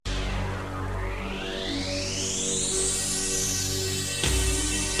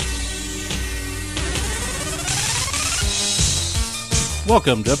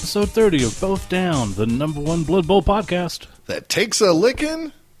Welcome to episode 30 of Both Down, the #1 Blood Bowl podcast. That takes a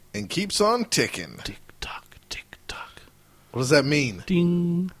licking and keeps on ticking. Tick-tock, tick-tock. What does that mean?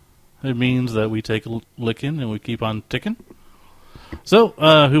 Ding. It means that we take a licking and we keep on ticking. So,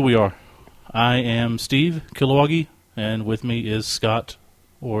 who we are. I am Steve Kilowagi, and with me is Scott,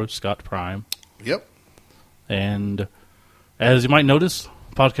 or Scott Prime. Yep. And as you might notice,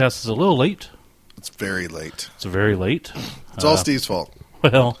 the podcast is a little late. It's very late. It's very late. It's all Steve's fault.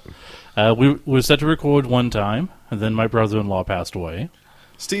 Well, we were set to record one time, and then my brother-in-law passed away.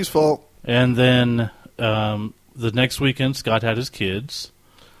 Steve's fault. And then the next weekend, Scott had his kids.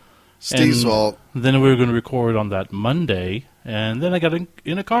 Steve's fault. Then we were going to record on that Monday, and then I got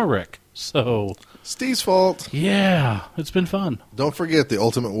in a car wreck. So, Steve's fault. yeah, it's been fun. Don't forget, the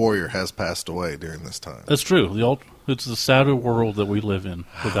Ultimate Warrior has passed away during this time. That's true. It's the sadder world that we live in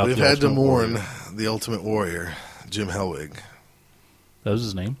without We've the had to Ultimate mourn Warrior. the Ultimate Warrior, Jim Hellwig. That was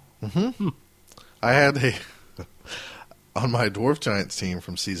his name? I had on my Dwarf Giants team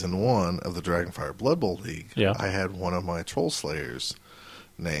from Season 1 of the Dragonfire Blood Bowl League, Yeah. I had one of my Troll Slayers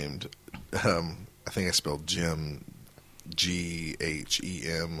named, I think I spelled Jim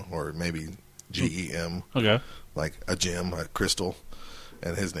Ghem, or maybe Gem, Okay. like a gem, a crystal,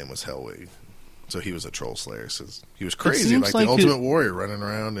 and his name was Hellwig. So he was a Troll Slayer. So he was crazy, seems like like the Ultimate Warrior running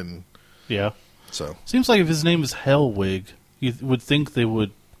around, and Yeah. so Seems like if his name is Hellwig, you would think they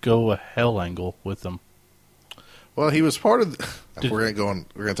would go a hell angle with him. well, he was part of. We're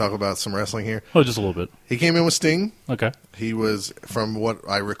gonna talk about some wrestling here. Oh, just a little bit. He came in with Sting. Okay. He was, from what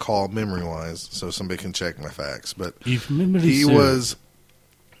I recall memory wise, so somebody can check my facts, but You've remembered he his was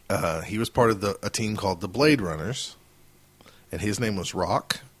part of a team called the Blade Runners, and his name was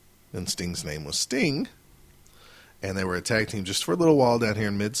Rock, and Sting's name was Sting, and they were a tag team just for a little while down here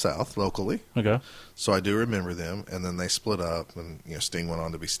in Mid-South locally. Okay. So I do remember them, and then they split up, and Sting went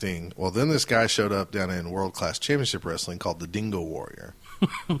on to be Sting. Well, then this guy showed up down in World Class Championship Wrestling called the Dingo Warrior,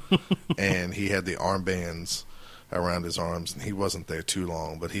 and he had the armbands around his arms, and he wasn't there too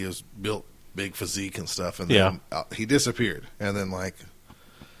long, but he was built big physique and stuff, and then he disappeared, and then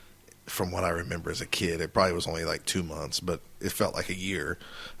from what I remember as a kid, it probably was only like 2 months, but it felt like a year.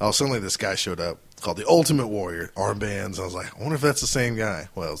 Suddenly this guy showed up called the Ultimate Warrior, armbands. I was like, I wonder if that's the same guy.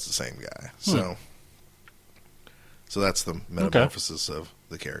 Well, it's the same guy. So that's the metamorphosis of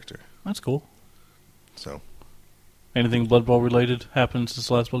the character. That's cool. So, Anything Blood Bowl related happened since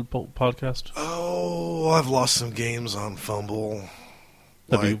the last Blood Bowl podcast? I've lost some games on Fumble.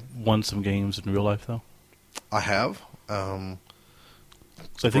 Have you won some games in real life, though? I have.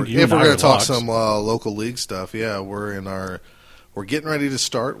 So I think If we're going to talk locked. some local league stuff, yeah, we're getting ready to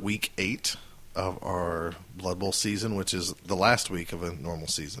start week 8 of our Blood Bowl season, which is the last week of a normal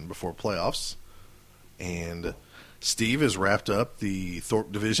season before playoffs. And Steve has wrapped up the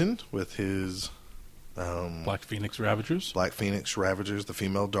Thorpe division with his Black Phoenix Ravagers. Black Phoenix Ravagers, the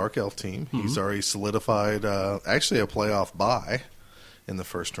female Dark Elf team. He's already solidified actually a playoff bye in the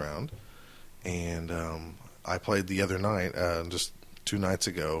first round. And I played the other night, just 2 nights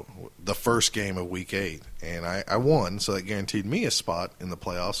ago, the first game of week 8, and I won, so that guaranteed me a spot in the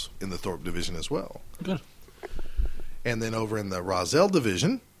playoffs in the Thorpe division as well. Good. And then over in the Roselle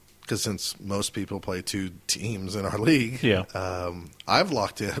division, because since most people play 2 teams in our league, Yeah. I've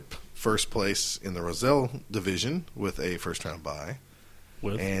locked up first place in the Roselle division with a first round bye.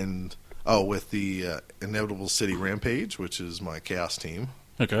 With The Inevitable City Rampage, which is my Chaos team,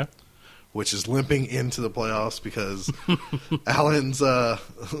 Okay. which is limping into the playoffs because Alan's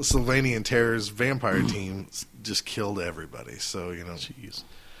Sylvanian Terror's vampire team just killed everybody. So Jeez.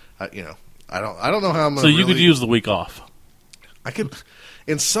 I don't know how I'm. So you could use the week off. I could,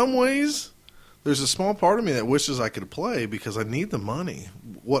 in some ways. There's a small part of me that wishes I could play because I need the money.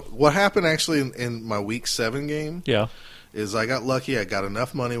 What happened actually in my week 7 game? Yeah. Is I got lucky. I got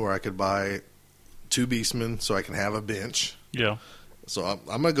enough money where I could buy 2 Beastmen so I can have a bench. Yeah. So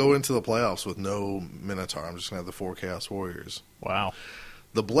I'm going to go into the playoffs with no Minotaur. I'm just going to have the 4 Chaos Warriors. Wow.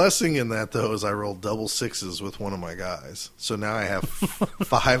 The blessing in that, though, is I rolled double 6s with one of my guys. So now I have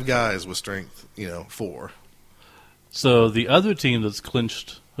 5 guys with strength, 4. So the other team that's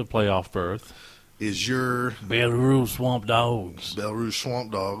clinched the playoff berth Is your Belarus Swamp Dogs. Belle Rouge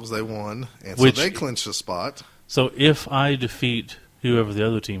Swamp Dogs. They won. And Which- so they clinched the spot. So if I defeat whoever the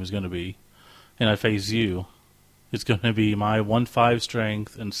other team is going to be, and I face you, it's going to be my 1-5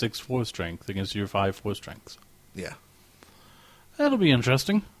 strength and 6-4 strength against your 5-4 strengths. Yeah. That'll be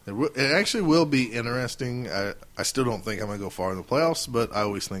interesting. It actually will be interesting. I still don't think I'm going to go far in the playoffs, but I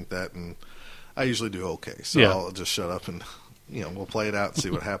always think that, and I usually do okay. So Yeah. I'll just shut up and we'll play it out and see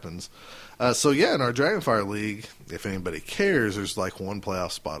what happens. So yeah, in our Dragonfire League, if anybody cares, there's like one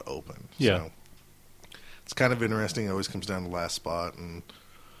playoff spot open. Yeah. So it's kind of interesting. It always comes down to the last spot. And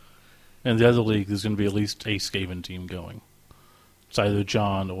the other league, there's going to be at least a Skaven team going. It's either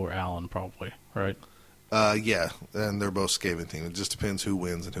John or Alan, probably, right? Yeah, and they're both Skaven team. It just depends who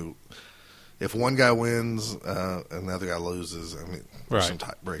wins and who. If one guy wins and the other guy loses, I mean, there's some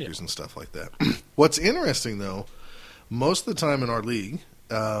tiebreakers and stuff like that. What's interesting, though, most of the time in our league,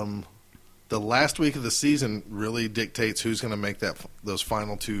 the last week of the season really dictates who's going to make those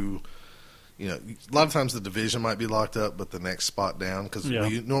final two. A lot of times the division might be locked up, but the next spot down, because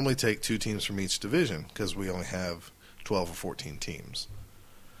we normally take 2 teams from each division because we only have 12 or 14 teams.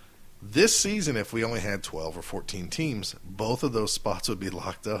 This season, if we only had 12 or 14 teams, both of those spots would be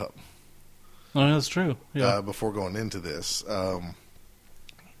locked up. Oh, that's true. Yeah. Before going into this,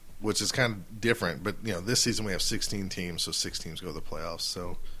 which is kind of different. But this season we have 16 teams, so 6 teams go to the playoffs.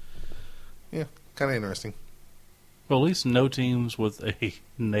 So, yeah, kind of interesting. Well, at least no teams with a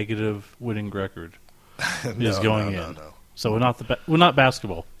negative winning record is going in. No. So we're not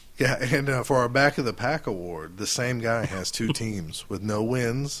basketball. Yeah, and for our Back of the Pack award, the same guy has 2 teams with no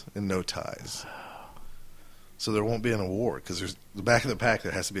wins and no ties. So there won't be an award because there's the Back of the Pack.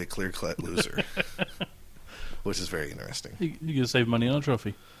 There has to be a clear-cut loser, which is very interesting. You can save money on a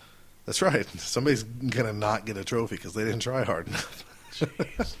trophy. That's right. Somebody's gonna not get a trophy because they didn't try hard enough.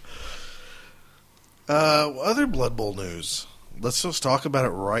 Jeez. Other Blood Bowl news. Let's just talk about it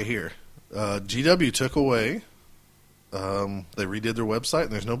right here. GW took away. They redid their website,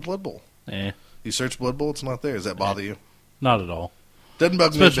 and there's no Blood Bowl. You search Blood Bowl, it's not there. Does that bother you? Not at all. Doesn't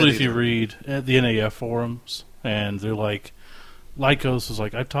bug me. Especially if you read at the NAF forums, and they're like, Lycos is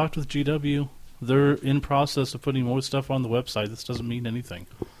like, I've talked with GW. They're in process of putting more stuff on the website. This doesn't mean anything.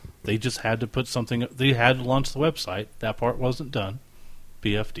 They just had to put something. They had to launch the website. That part wasn't done.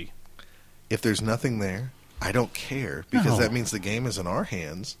 BFD. If there's nothing there, I don't care because that means the game is in our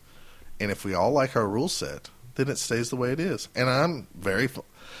hands. And if we all like our rule set, then it stays the way it is. And I'm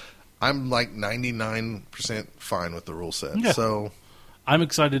like 99% fine with the rule set. Yeah. So I'm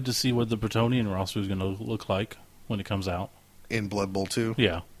excited to see what the Bretonian roster is going to look like when it comes out. In Blood Bowl 2?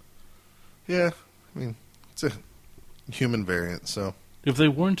 Yeah. Yeah. I mean, it's a human variant, so. If they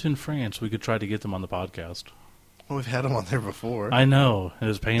weren't in France, we could try to get them on the podcast. Well, we've had them on there before. I know. It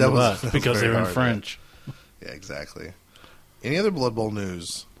was a pain in the butt because they were in French. Yeah, exactly. Any other Blood Bowl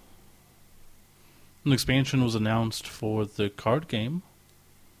news? An expansion was announced for the card game.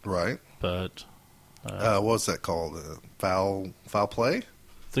 Right. But what's that called? Foul Play? I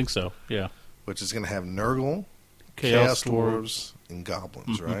think so, yeah. Which is going to have Nurgle, Chaos Dwarves, and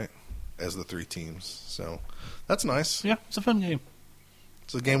Goblins, right? As the 3 teams. So that's nice. Yeah, it's a fun game.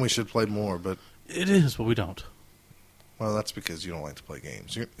 It's a game we should play more, but... It is, but we don't. Well, that's because you don't like to play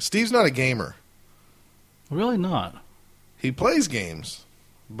games. Steve's not a gamer. Really not. He plays games,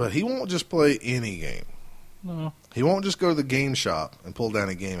 but he won't just play any game. No. He won't just go to the game shop and pull down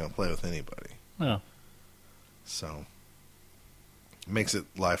a game and play with anybody. No. So, it makes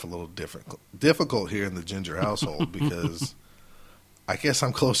life a little difficult here in the Ginger household because I guess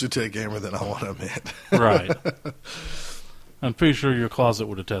I'm closer to a gamer than I want to admit. Right. I'm pretty sure your closet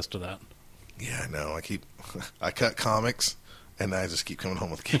would attest to that. Yeah, I know. I cut comics, and I just keep coming home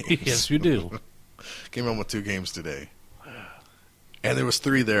with games. Yes, you do. Came home with 2 games today. And there was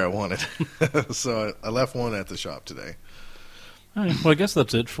 3 there I wanted. So I left 1 at the shop today. All right. Well, I guess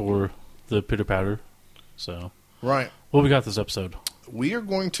that's it for the Pitter Patter. So, right. What we got this episode? We are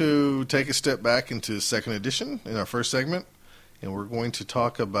going to take a step back into 2nd edition in our first segment, and we're going to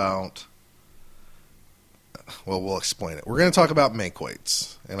talk about... Well, we'll explain it. We're going to talk about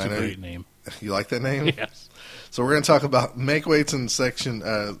make-weights. And It's I know a great name. You like that name? Yes. So we're going to talk about make-weights in segment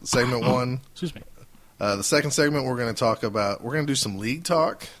 1. Excuse me. The second segment we're going to do some league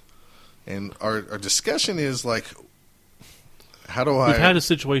talk. And our discussion is like, We've had a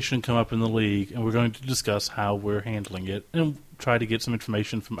situation come up in the league, and we're going to discuss how we're handling it and try to get some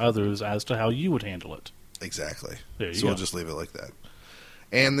information from others as to how you would handle it. Exactly. There you so go. We'll just leave it like that.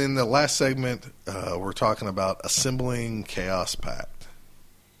 And then the last segment, we're talking about assembling Chaos Pact.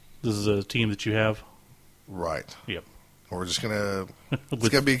 This is a team that you have? Right. Yep. We're just going to... It's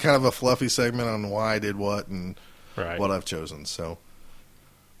going to be kind of a fluffy segment on why I did what and what I've chosen. So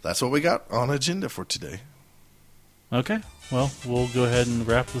that's what we got on agenda for today. Okay. Well, we'll go ahead and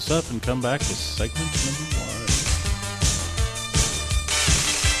wrap this up and come back with segment number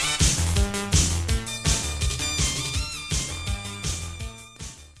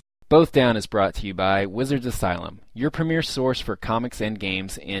 1. Both Down is brought to you by Wizards Asylum, your premier source for comics and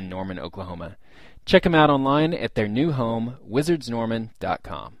games in Norman, Oklahoma. Check them out online at their new home,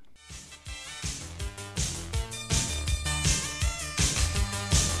 wizardsnorman.com.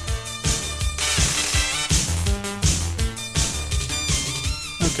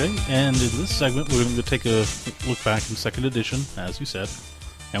 Okay, and in this segment, we're going to take a look back in 2nd edition, as you said,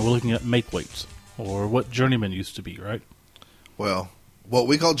 and we're looking at make weights, or what journeyman used to be, right? Well, what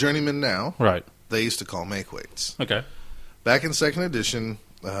we call journeyman now, Right. they used to call make weights. Okay. Back in 2nd edition,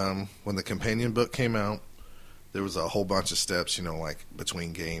 when the companion book came out, there was a whole bunch of steps, like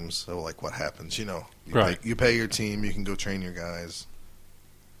between games. So, like, what happens? Right. You pay your team, you can go train your guys.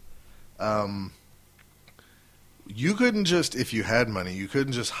 You couldn't just, if you had money, you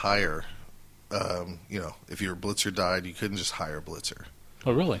couldn't just hire, if your blitzer died, you couldn't just hire a blitzer.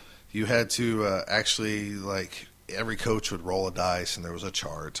 Oh, really? You had to actually, every coach would roll a dice, and there was a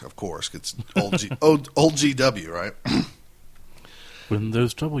chart, of course. It's old GW, right? When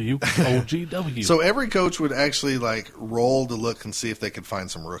there's trouble, you old GW. So every coach would actually, roll to look and see if they could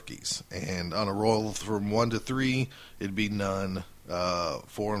find some rookies. And on a roll from 1 to 3, it'd be none.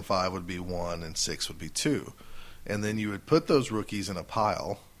 4 and 5 would be 1, and 6 would be 2. And then you would put those rookies in a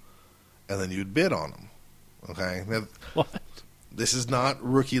pile, and then you would bid on them. Okay? Now, What? this is not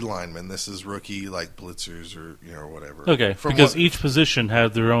rookie linemen. This is rookie, blitzers or whatever. Okay, because each position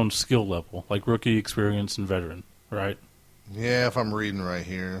had their own skill level, like rookie, experience, and veteran, right? Yeah, if I'm reading right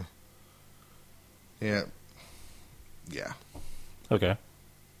here. Yeah. Yeah. Okay.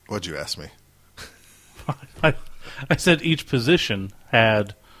 What'd you ask me? I said each position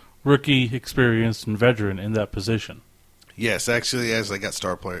had rookie, experienced, and veteran in that position. Yes, actually, as they got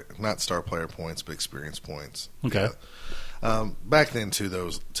not star player points, but experience points. Okay. Yeah. Back then, too, that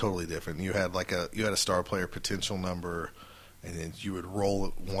was totally different. You had a star player potential number, and then you would roll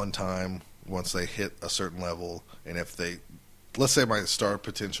it one time once they hit a certain level. And if let's say my star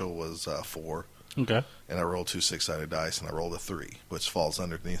potential was 4, Okay. and I rolled 2 6-sided dice, and I rolled a 3, which falls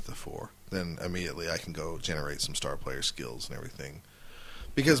underneath the 4, then immediately I can go generate some star player skills and everything.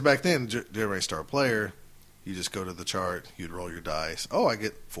 Because back then, generate star player, you just go to the chart, you'd roll your dice. Oh, I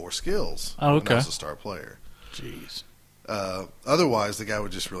get 4 skills. Oh, okay. And that's a star player. Jeez. Otherwise, the guy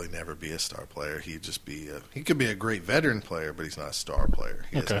would just really never be a star player. He'd just be he could be a great veteran player, but he's not a star player.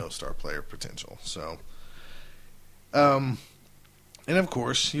 He has no star player potential. So, and of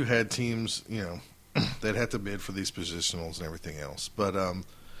course, you had teams, that had to bid for these positionals and everything else. But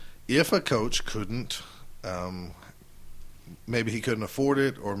if a coach couldn't, maybe he couldn't afford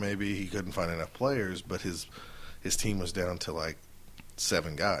it, or maybe he couldn't find enough players, but his team was down to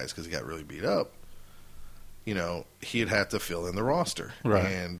 7 guys because he got really beat up. He'd have to fill in the roster. Right.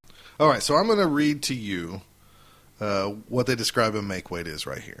 And all right, so I'm going to read to you what they describe a make weight is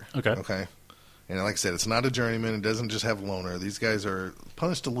right here. Okay. Okay. And like I said, it's not a journeyman. It doesn't just have loner. These guys are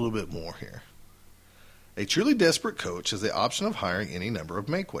punished a little bit more here. A truly desperate coach has the option of hiring any number of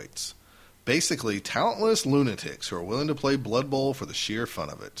make weights. Basically, talentless lunatics who are willing to play Blood Bowl for the sheer fun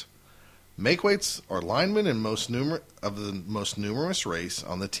of it. Make-weights are linemen of the most numerous race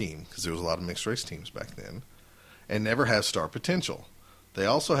on the team, because there was a lot of mixed-race teams back then, and never have star potential. They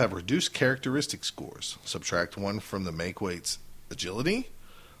also have reduced characteristic scores. Subtract 1 from the make-weights' agility,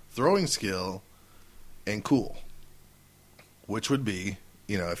 throwing skill, and cool, which would be,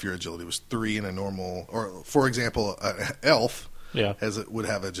 if your agility was 3 in a normal, or for example, an elf would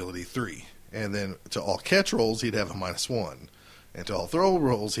have agility 3. And then to all catch rolls, he'd have a -1. And to all throw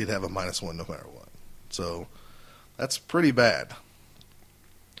rolls, he'd have a -1 no matter what. So that's pretty bad.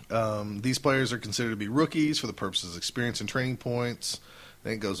 These players are considered to be rookies for the purposes of experience and training points.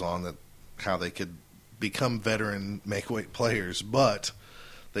 Then it goes on that how they could become veteran make-weight players, but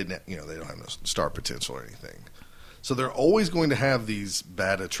they don't have no star potential or anything. So they're always going to have these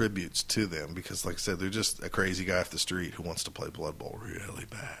bad attributes to them because, like I said, they're just a crazy guy off the street who wants to play Blood Bowl really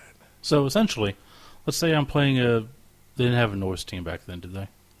bad. So essentially, let's say I'm playing they didn't have a Norse team back then, did they?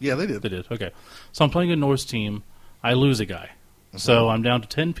 Yeah, they did. They did, okay. So I'm playing a Norse team. I lose a guy. Mm-hmm. So I'm down to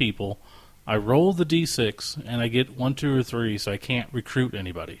 10 people. I roll the D6, and I get 1, 2, or 3, so I can't recruit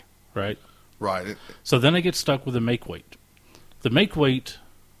anybody, right? Right. So then I get stuck with a make-weight. The make-weight,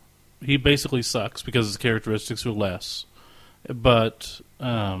 he basically sucks because his characteristics are less. But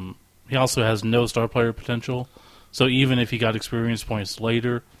he also has no star player potential. So even if he got experience points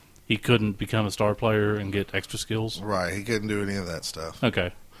later, he couldn't become a star player and get extra skills. Right, he couldn't do any of that stuff.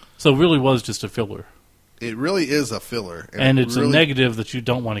 Okay. So it really was just a filler. It really is a filler. And it's really a negative that you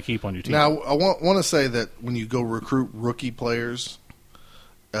don't want to keep on your team. Now, I want to say that when you go recruit rookie players,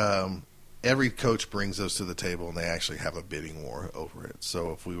 every coach brings those to the table, and they actually have a bidding war over it.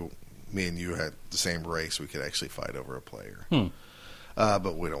 So if me and you had the same race, we could actually fight over a player.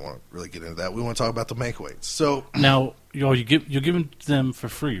 But we don't want to really get into that. We want to talk about the make weights. So now, you're giving them for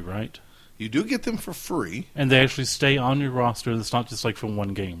free, right? You do get them for free. And they actually stay on your roster. It's not just like for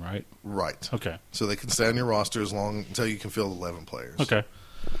one game, right? Right. Okay. So they can stay on your roster until you can fill 11 players. Okay.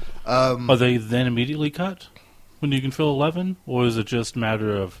 Are they then immediately cut when you can fill 11? Or is it just a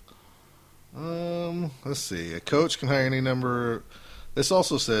matter of... Let's see. A coach can hire any number... This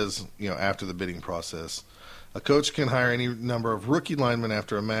also says, after the bidding process, a coach can hire any number of rookie linemen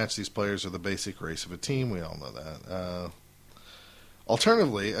after a match. These players are the basic race of a team. We all know that.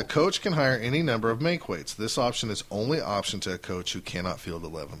 Alternatively, a coach can hire any number of make weights. This option is only option to a coach who cannot field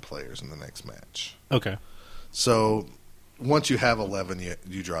 11 players in the next match. Okay. So once you have 11,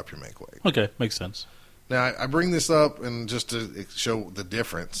 you drop your make weight. Okay, makes sense. Now, I bring this up and just to show the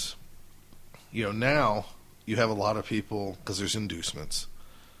difference. Now you have a lot of people, because there's inducements.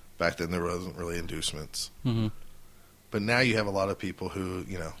 Back then there wasn't really inducements. Mm-hmm. But now you have a lot of people who,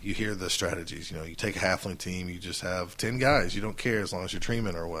 you hear the strategies. You take a halfling team, you just have 10 guys. You don't care as long as your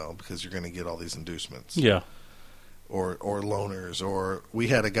treemen are well because you're going to get all these inducements. Yeah. Or loners. Or we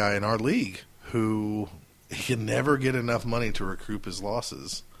had a guy in our league who he could never get enough money to recoup his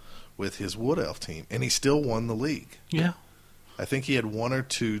losses with his Wood Elf team, and he still won the league. Yeah. I think he had 1 or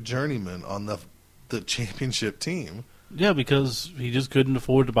 2 journeymen on the championship team. Yeah, because he just couldn't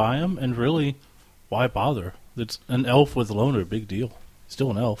afford to buy them, and really, why bother? It's an elf with a loner, big deal.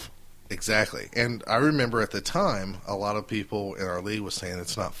 Still an elf. Exactly. And I remember at the time, a lot of people in our league was saying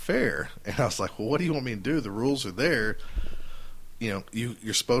it's not fair. And I was like, well, what do you want me to do? The rules are there.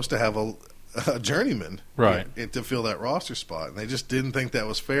 You're supposed to have a journeyman right to fill that roster spot. And they just didn't think that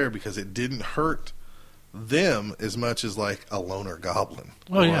was fair because it didn't hurt them as much as like a loner goblin.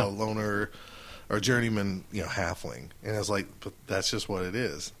 Oh, yeah. A loner or journeyman, halfling. And I was like, but that's just what it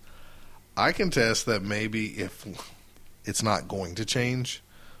is. I can test that maybe if it's not going to change,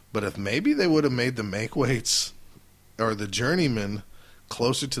 but if maybe they would have made the make weights or the journeyman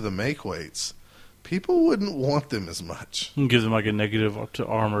closer to the make weights, people wouldn't want them as much. And give them like a negative to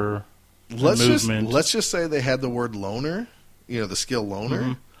armor movement. Let's just say they had the word loner, the skill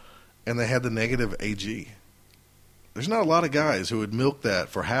loner, and they had the negative AG. There's not a lot of guys who would milk that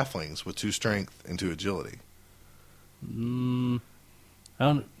for halflings with 2 strength and 2 agility. I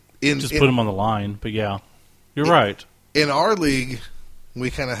don't... Just put them on the line, but yeah, you're right. In our league, we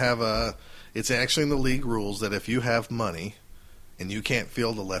kind of have it's actually in the league rules that if you have money and you can't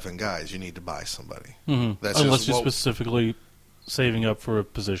field 11 guys, you need to buy somebody. Mm-hmm. That's unless you're specifically saving up for a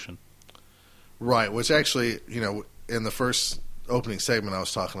position. Right, which actually, in the first opening segment I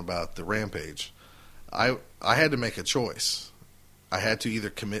was talking about the Rampage, I had to make a choice. I had to either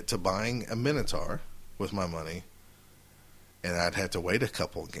commit to buying a Minotaur with my money, and I'd had to wait a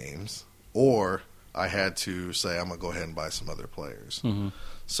couple of games, or I had to say I'm going to go ahead and buy some other players. Mm-hmm.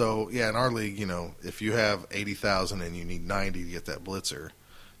 So, yeah, in our league, if you have 80,000 and you need 90 to get that Blitzer,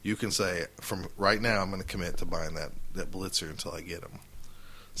 you can say, from right now, I'm going to commit to buying that Blitzer until I get him.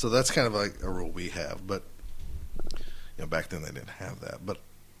 So that's kind of like a rule we have. But, back then they didn't have that. But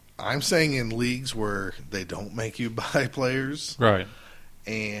I'm saying in leagues where they don't make you buy players. Right.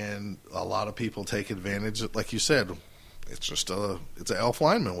 And a lot of people take advantage of, like you said, it's an elf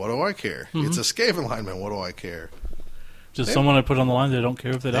lineman. What do I care? Mm-hmm. It's a Skaven lineman. What do I care? Just someone I put on the line. They don't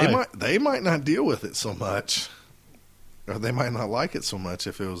care if they die. They might not deal with it so much, or they might not like it so much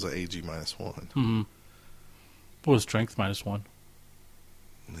if it was an AG -1. Mm-hmm. What was strength -1?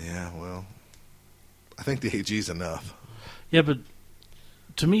 Yeah, well, I think the AG is enough. Yeah, but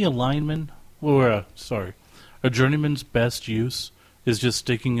to me, a journeyman's best use is just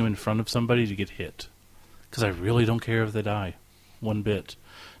sticking him in front of somebody to get hit. Because I really don't care if they die, one bit.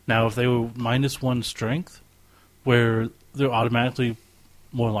 Now, if they were -1 strength, where they're automatically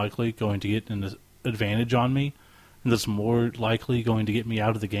more likely going to get an advantage on me, and that's more likely going to get me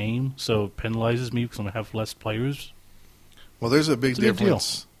out of the game, so it penalizes me because I'm going to have less players. Well, there's a big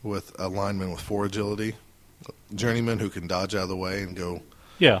difference with a lineman with 4 agility, journeyman who can dodge out of the way and go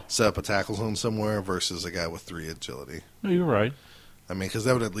set up a tackle zone somewhere, versus a guy with 3 agility. No, you're right. I mean, because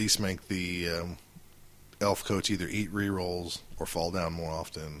that would at least make the elf coach either eat rerolls or fall down more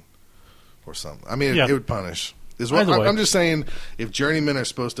often or something. I mean, it would punish. I'm just saying, if journeymen are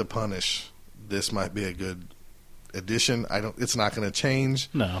supposed to punish, this might be a good addition. It's not going to change.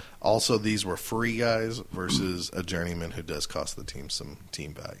 No. Also, these were free guys versus a journeyman who does cost the team some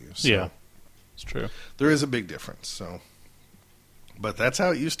team value. So yeah, it's true. There is a big difference. So, but that's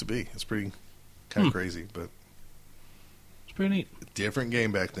how it used to be. It's pretty kind of crazy, but It's pretty neat. Different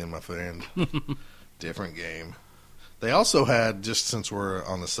game back then, my friend. Different game. They also had, just since we're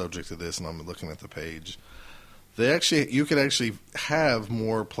on the subject of this and I'm looking at the page, you could actually have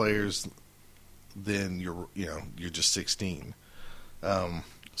more players than you're just 16. So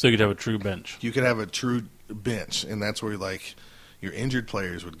you could have a true bench. You could have a true bench, and that's where your injured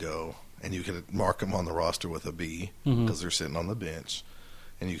players would go, and you could mark them on the roster with a B because they're sitting on the bench.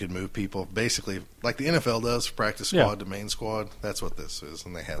 And you could move people basically like the NFL does, practice squad to main squad. That's what this is,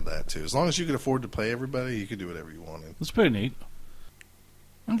 and they had that too. As long as you could afford to pay everybody, you could do whatever you wanted. That's pretty neat.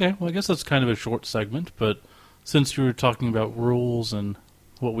 Okay, well, I guess that's kind of a short segment, but since you were talking about rules and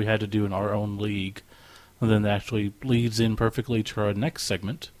what we had to do in our own league, then that actually leads in perfectly to our next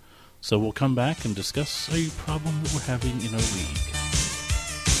segment. So we'll come back and discuss a problem that we're having in our league.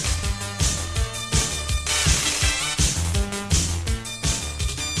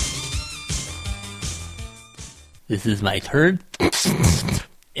 This is my turn,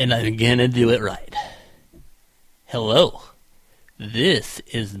 and I'm gonna do it right. Hello, this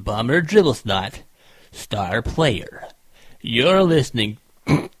is Bomber Dribblesnot, star player. You're listening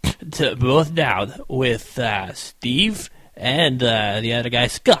to Both Down with Steve and the other guy,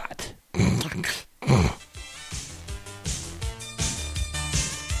 Scott.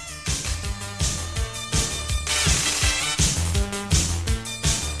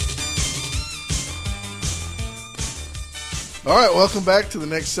 All right, welcome back to the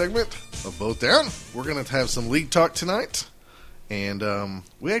next segment of Both Down. We're going to have some league talk tonight, and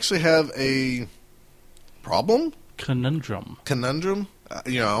we actually have a problem? Conundrum.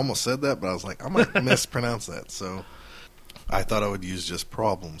 I almost said that, but I was like, I might mispronounce that, so I thought I would use just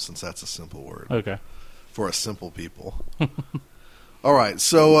problem since that's a simple word. Okay. For us simple people. All right,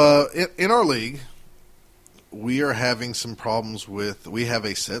 so in our league, we are having some problems we have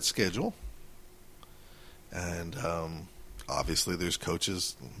a set schedule, and obviously there's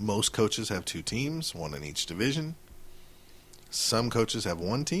coaches. Most coaches have 2 teams, one in each division. Some coaches have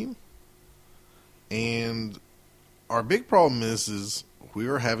 1 team. And our big problem is we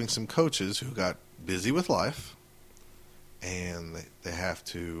are having some coaches who got busy with life, and they have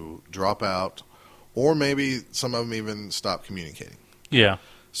to drop out, or maybe some of them even stop communicating. Yeah.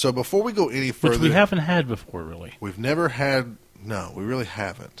 So before we go any further... Which we haven't had before, really. We've never had... No, we really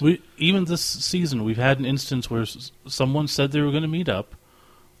haven't. Even this season, we've had an instance where someone said they were going to meet up.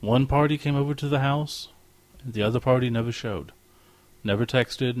 One party came over to the house. The other party never showed. Never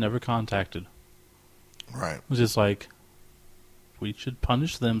texted, never contacted. Right. It was just like, we should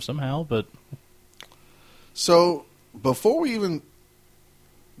punish them somehow, but... So, before we even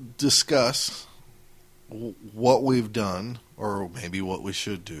discuss what we've done, or maybe what we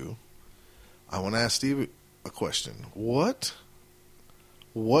should do, I want to ask Steve a question. What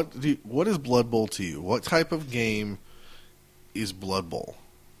is Blood Bowl to you? What type of game is Blood Bowl?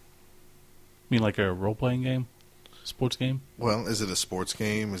 You mean like a role-playing game? Sports game? Well, is it a sports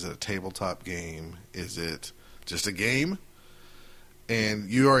game? Is it a tabletop game? Is it just a game? And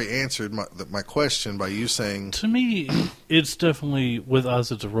you already answered my question by you saying... To me, it's definitely, with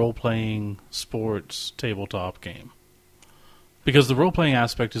us, it's a role-playing sports tabletop game. Because the role-playing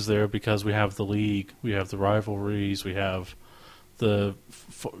aspect is there because we have the league, we have the rivalries, we have the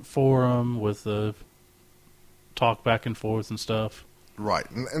forum with the talk back and forth and stuff. Right,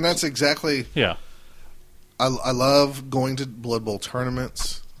 and that's exactly... Yeah. I love going to Blood Bowl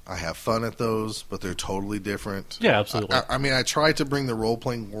tournaments. I have fun at those, but they're totally different. Yeah, absolutely. I mean, I try to bring the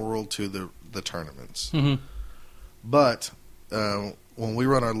role-playing world to the tournaments. Mm-hmm. But when we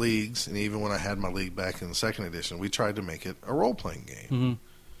run our leagues, and even when I had my league back in the 2nd edition, we tried to make it a role-playing game. Mm-hmm.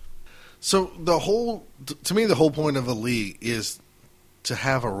 So to me, the whole point of a league is to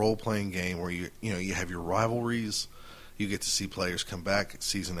have a role-playing game where you have your rivalries. You get to see players come back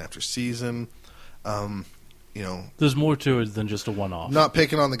season after season. There's more to it than just a one-off. Not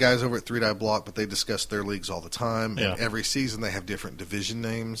picking on the guys over at 3 Die Block, but they discuss their leagues all the time. Yeah. And every season they have different division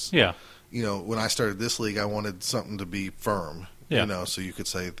names. Yeah. When I started this league, I wanted something to be firm. Yeah. So you could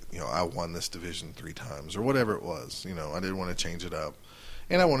say, I won this division 3 times or whatever it was. I didn't want to change it up.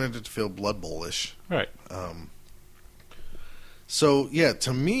 And I wanted it to feel Blood Bowl-ish. Right. So, yeah,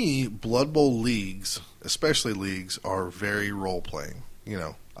 to me, Blood Bowl leagues, especially leagues, are very role-playing.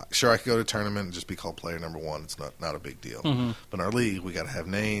 Sure, I could go to a tournament and just be called player number 1. It's not a big deal. Mm-hmm. But in our league, we got to have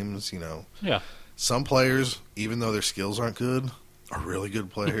names, Yeah. Some players, even though their skills aren't good, are really good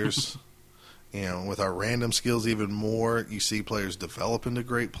players. With our random skills even more, you see players develop into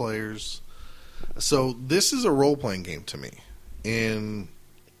great players. So this is a role-playing game to me. And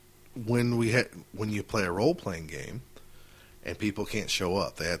when you play a role-playing game, and people can't show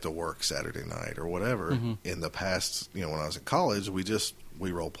up. They have to work Saturday night or whatever. In the past, when I was in college,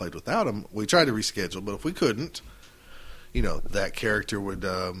 we role played without him. We tried to reschedule, but if we couldn't, that character would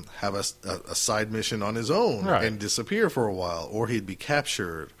have a side mission on his own and disappear for a while, or he'd be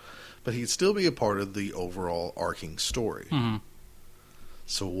captured, but he'd still be a part of the overall arcing story.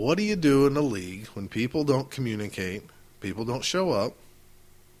 So what do you do in the league when people don't communicate, people don't show up,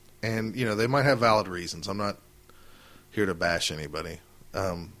 and they might have valid reasons. I'm not here to bash anybody,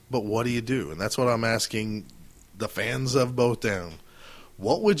 but what do you do? And that's what I'm asking the fans of Both Down.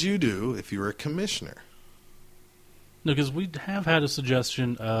 What would you do if you were a commissioner? No, because we have had a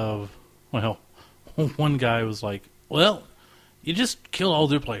suggestion of, one guy was like, well, you just kill all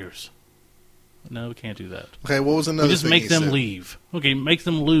their players. No, we can't do that. Okay, what was another thing? We just thing make he them said? leave. Okay, make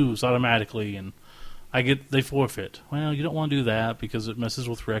them lose automatically, and they forfeit. Well, you don't want to do that because it messes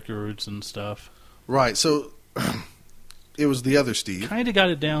with records and stuff. Right, so it was the other Steve. Kind of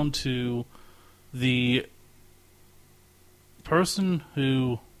got it down to the person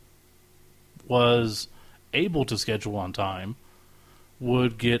who was able to schedule on time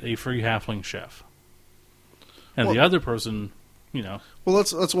would get a free halfling chef, and the other person, Well,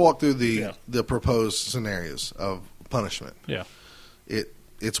 let's walk through the proposed scenarios of punishment. Yeah,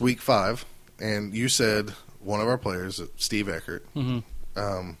 it's week 5, and you said one of our players, Steve Eckert,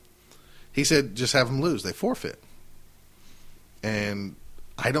 he said just have them lose. They forfeit, and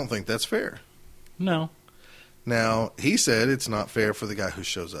I don't think that's fair. No. Now, he said it's not fair for the guy who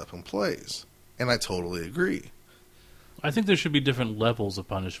shows up and plays, and I totally agree. I think there should be different levels of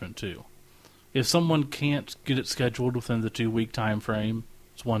punishment, too. If someone can't get it scheduled within the 2-week time frame,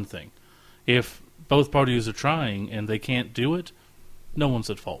 it's one thing. If both parties are trying and they can't do it, no one's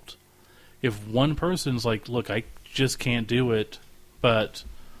at fault. If one person's like, look, I just can't do it, but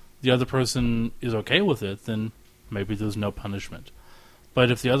the other person is okay with it, then maybe there's no punishment. But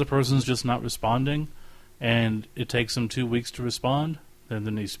if the other person's just not responding, and it takes them 2 weeks to respond, then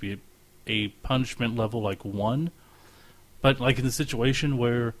there needs to be a punishment level like 1. But like in the situation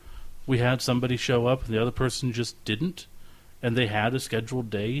where we had somebody show up and the other person just didn't, and they had a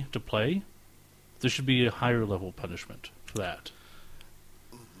scheduled day to play, there should be a higher level punishment for that.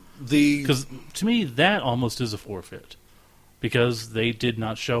 Because to me, that almost is a forfeit, because they did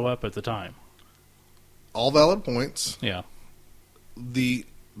not show up at the time. All valid points. Yeah. The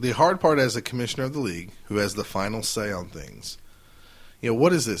hard part as a commissioner of the league, who has the final say on things,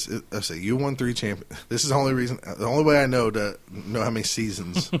 what is this? I say you won 3 champions. This is the only way I know to know how many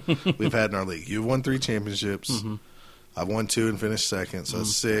seasons we've had in our league. You've won 3 championships. I've won 2 and finished second, so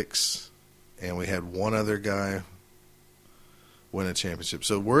 6. And we had one other guy win a championship.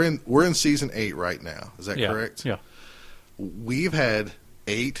 So we're in season 8 right now. Is that correct? Yeah. We've had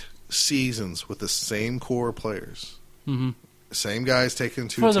 8 seasons with the same core players. Same guys taking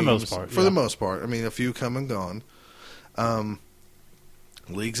 2 teams. For the most part. For the most part. I mean, a few come and gone.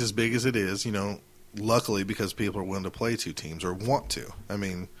 League's as big as it is, luckily because people are willing to play 2 teams or want to. I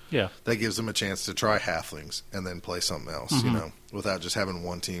mean, that gives them a chance to try halflings and then play something else, without just having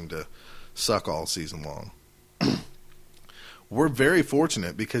one team to suck all season long. We're very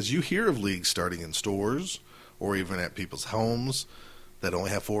fortunate because you hear of leagues starting in stores or even at people's homes that only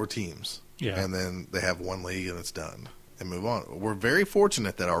have 4 teams. Yeah. And then they have one league and it's done and move on. We're very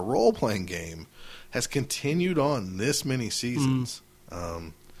fortunate that our role-playing game has continued on this many seasons.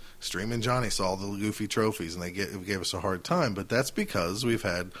 Stream and Johnny saw the Goofy trophies and they gave us a hard time, but that's because we've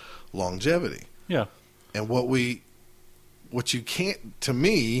had longevity. Yeah. And what you can't, to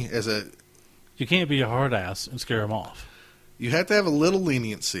me, you can't be a hard ass and scare them off. You have to have a little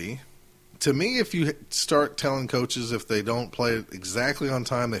leniency. To me, if you start telling coaches if they don't play exactly on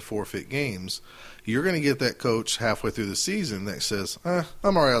time, they forfeit games, you're going to get that coach halfway through the season that says, I'm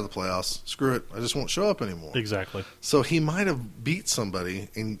already out of the playoffs. Screw it. I just won't show up anymore. Exactly. So he might have beat somebody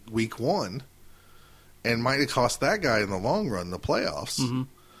in week 1 and might have cost that guy in the long run the playoffs,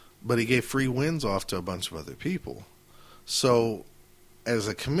 but he gave free wins off to a bunch of other people. So as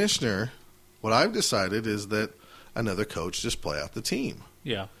a commissioner, what I've decided is that another coach just play out the team.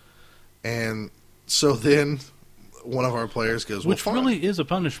 Yeah. And so then one of our players goes, which really is a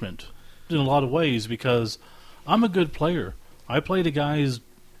punishment in a lot of ways, because I'm a good player. I played a guy's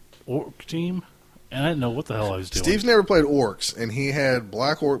orc team, and I didn't know what the hell I was doing. Steve's never played orcs, and he had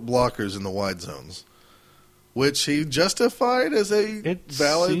black orc blockers in the wide zones, which he justified as a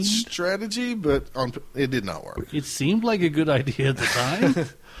valid strategy, but it did not work. It seemed like a good idea at the time,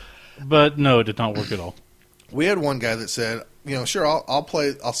 but no, it did not work at all. We had one guy that said, sure,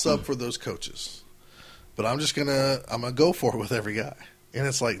 I'll sub for those coaches, but I'm gonna go for it with every guy. And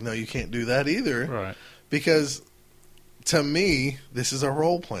it's like, no, you can't do that either, right? Because to me, this is a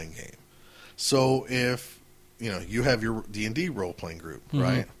role-playing game. So if, you have your D&D role-playing group,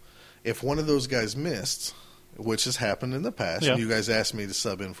 right? If one of those guys missed, which has happened in the past, and you guys asked me to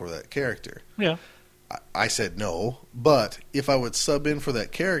sub in for that character. Yeah. I said no, but if I would sub in for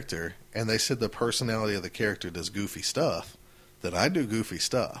that character and they said the personality of the character does goofy stuff, then I do goofy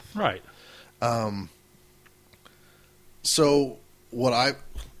stuff. Right. So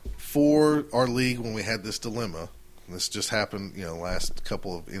for our league when we had this dilemma, this just happened, last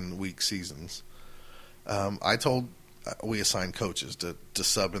couple of in-week seasons, we assigned coaches to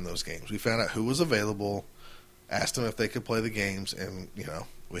sub in those games. We found out who was available, asked them if they could play the games, and,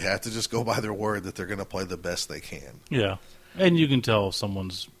 we have to just go by their word that they're going to play the best they can. Yeah. And you can tell if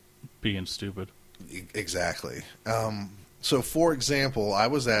someone's being stupid. Exactly. So, for example, I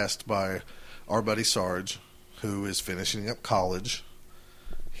was asked by our buddy Sarge, who is finishing up college.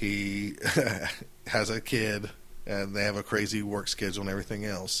 He has a kid, and they have a crazy work schedule and everything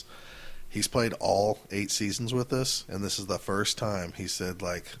else. He's played all 8 seasons with us, and this is the first time he said,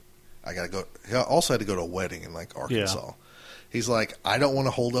 I got to go. He also had to go to a wedding in, Arkansas. Yeah. He's like, I don't want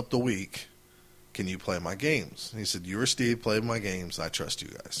to hold up the week. Can you play my games? And he said, you or Steve played my games. I trust you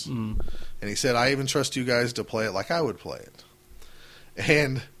guys. And he said, I even trust you guys to play it like I would play it.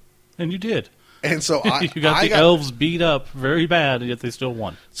 And you did. And so you got the elves beat up very bad, yet they still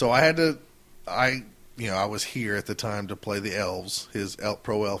won. So I was here at the time to play the elves, his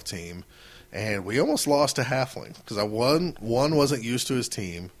pro elf team, and we almost lost to Halfling because one wasn't used to his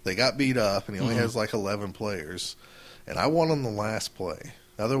team. They got beat up, and he only has 11 players, and I won on the last play.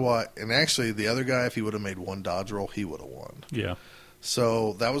 Otherwise, and actually, the other guy, if he would have made one dodge roll, he would have won. Yeah.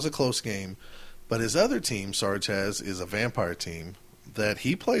 So that was a close game. But his other team, Sarge is a vampire team that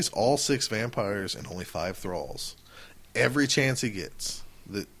he plays all 6 vampires and only 5 thralls. Every chance he gets.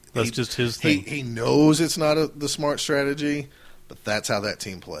 That's just his thing. He knows it's not the smart strategy, but that's how that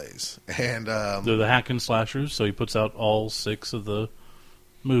team plays. And they're the hack and slashers, so he puts out all 6 of the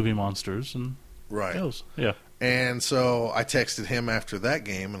movie monsters and goes. Yeah. And so I texted him after that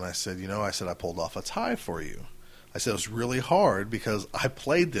game, and I said, I pulled off a tie for you. I said it was really hard because I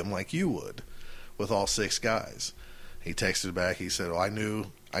played them like you would with all 6 guys. He texted back. He said, I knew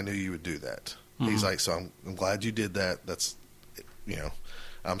you would do that. He's like, so I'm glad you did that. That's,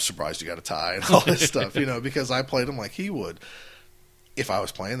 I'm surprised you got a tie and all this stuff, because I played him like he would. If I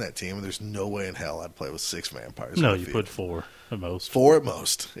was playing that team, there's no way in hell I'd play with 6 vampires. No, you put 4 at most. 4 at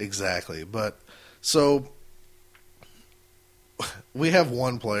most, exactly. But so we have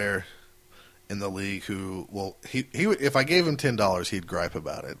one player in the league who, he if I gave him $10, he'd gripe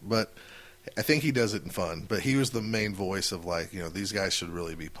about it. But I think he does it in fun. But he was the main voice of these guys should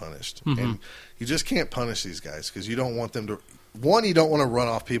really be punished. And you just can't punish these guys because you don't want them to. One, you don't want to run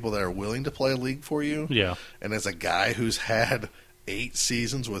off people that are willing to play a league for you. Yeah. And as a guy who's had 8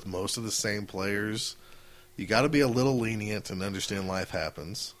 seasons with most of the same players, you got to be a little lenient and understand life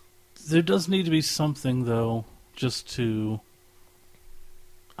happens. There does need to be something, though, just to.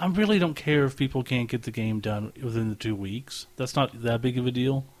 I really don't care if people can't get the game done within the 2 weeks. That's not that big of a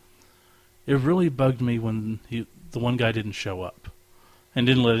deal. It really bugged me when the one guy didn't show up and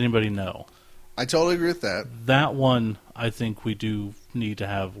didn't let anybody know. I totally agree with that. That one, I think we do need to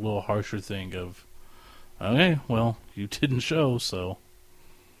have a little harsher thing of, okay, well, you didn't show, so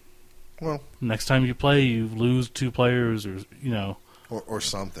next time you play, you lose 2 players or, Or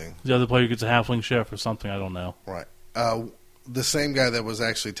something. The other player gets a halfling chef or something, I don't know. Right. The same guy that was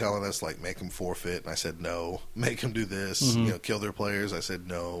actually telling us, make them forfeit, and I said no. Make them do this, kill their players. I said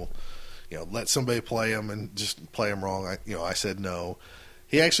no. Let somebody play them and just play them wrong. I said no.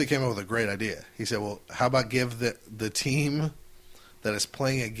 He actually came up with a great idea. He said, well, how about give the team that is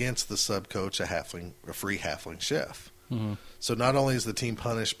playing against the sub coach a free halfling chef? Mm-hmm. So not only is the team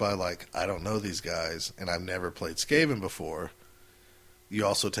punished by, I don't know these guys, and I've never played Skaven before, you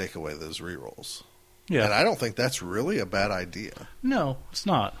also take away those rerolls. Yeah. And I don't think that's really a bad idea. No, it's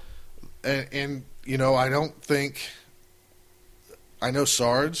not. And I don't think... I know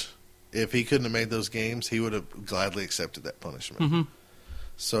Sarge, if he couldn't have made those games, he would have gladly accepted that punishment. Mm-hmm.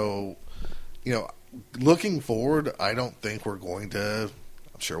 So, looking forward, I don't think we're going to...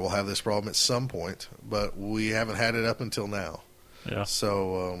 I'm sure we'll have this problem at some point, but we haven't had it up until now. Yeah.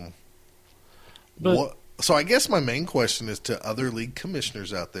 So, So I guess my main question is to other league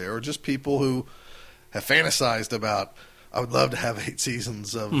commissioners out there, or just people who have fantasized about, I would love to have 8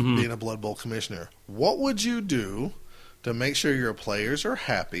 seasons of being a Blood Bowl commissioner. What would you do to make sure your players are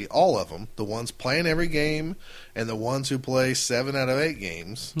happy, all of them, the ones playing every game and the ones who play 7 out of 8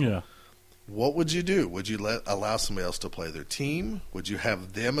 games? Yeah. what would you do? Would you allow somebody else to play their team? Would you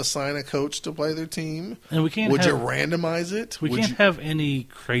have them assign a coach to play their team? And we can't. Would you randomize it? We can't have any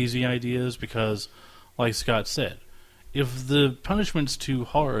crazy ideas because, like Scott said, if the punishment's too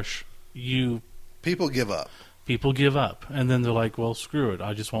harsh, people give up. People give up, and then they're like, "Well, screw it.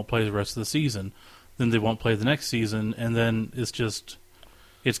 I just won't play the rest of the season." Then they won't play the next season, and then it's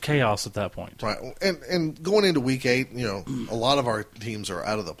chaos at that point. Right, and going into week 8, a lot of our teams are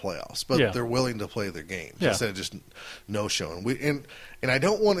out of the playoffs, but they're willing to play their games instead of just no showing. And I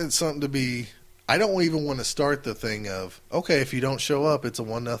don't want it something to be. I don't even want to start the thing of, okay, if you don't show up, it's a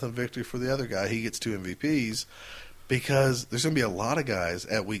 1-0 victory for the other guy. He gets 2 MVPs, because there's going to be a lot of guys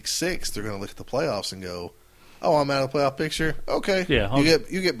at week 6. They're going to look at the playoffs and go, "Oh, I'm out of the playoff picture. Okay,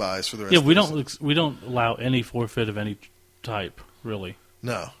 you get buys for the rest." Yeah, of we the don't season. we don't allow any forfeit of any type, really.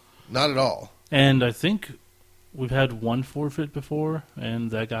 No, not at all. And I think we've had one forfeit before,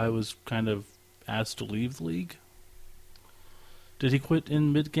 and that guy was kind of asked to leave the league. Did he quit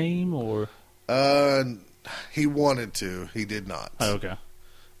in mid-game, or? He wanted to. He did not. Oh, okay.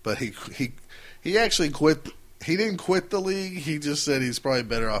 But he actually quit. He didn't quit the league. He just said he's probably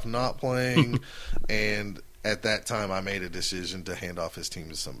better off not playing. And at that time, I made a decision to hand off his team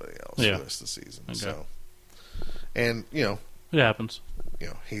to somebody else for the rest of the season. Okay. So, and it happens.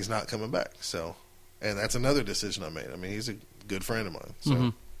 He's not coming back. So, and that's another decision I made. I mean, he's a good friend of mine.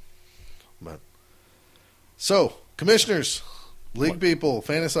 So, commissioners, league people,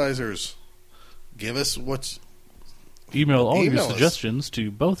 fantasizers, give us what's. Email all your Email us. suggestions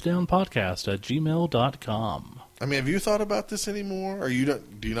to bothdownpodcast@gmail.com. I mean, have you thought about this anymore, or do you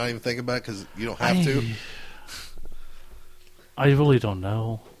not even think about it because you don't have to? I really don't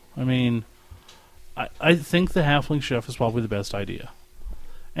know. I mean, I think the Halfling Chef is probably the best idea.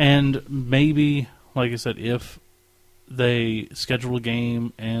 And maybe, like I said, if they schedule a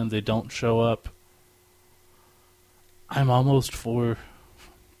game and they don't show up, I'm almost for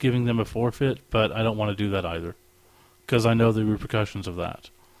giving them a forfeit, but I don't want to do that either, because I know the repercussions of that.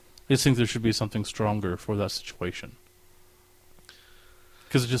 I just think there should be something stronger for that situation,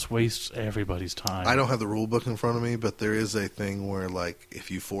 because it just wastes everybody's time. I don't have the rule book in front of me, but there is a thing where, like,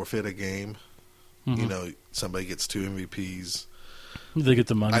 if you forfeit a game, somebody gets 2 MVPs. They get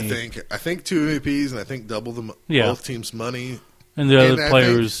the money. I think 2 MVPs, and I think double both teams' money. And the other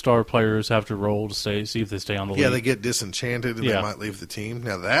players, star players, have to roll to see if they stay on the league. Yeah, they get disenchanted and they might leave the team.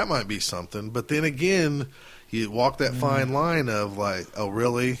 Now, that might be something. But then again, you walk that fine line of like, oh,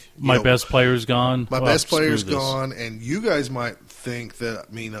 really? My best player's gone? My best player's gone, and you guys might think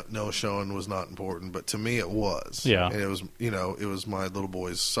that me no showing was not important, but to me it was. Yeah. And it was, it was my little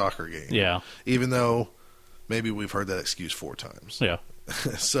boy's soccer game. Yeah. Even though maybe we've heard that excuse 4 times. Yeah.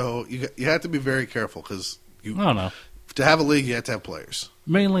 So you have to be very careful because I don't know. To have a league, you have to have players.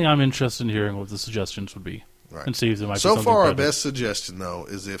 Mainly, I'm interested in hearing what the suggestions would be, and see if there might be so something far, better. our best suggestion though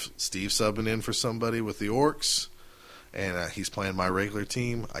is if Steve's subbing in for somebody with the Orcs, and he's playing my regular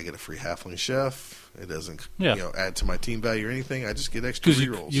team, I get a free Halfling Chef. It doesn't, add to my team value or anything. I just get extra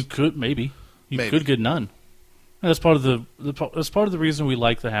rerolls. You could could get none. And that's part of the reason we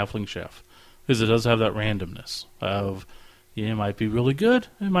like the Halfling Chef, because it does have that randomness of it might be really good,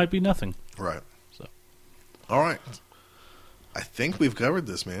 it might be nothing. Right. So, all right. I think we've covered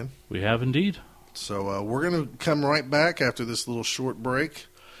this, man. We have indeed. So we're going to come right back after this little short break,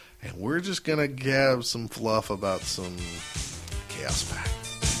 and we're just going to gab some fluff about some Chaos Pack.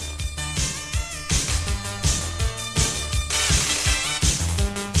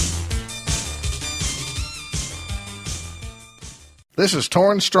 This is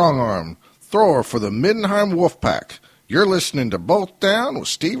Torrin Strongarm, thrower for the Middenheim Wolfpack. You're listening to Both Down with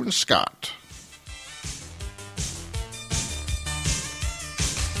Steven Scott.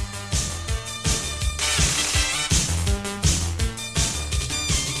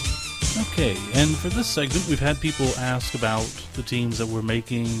 Okay, and for this segment, we've had people ask about the teams that we're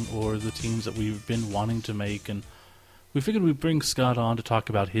making or the teams that we've been wanting to make, and we figured we'd bring Scott on to talk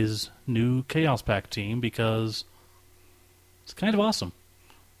about his new Chaos Pack team because it's kind of awesome.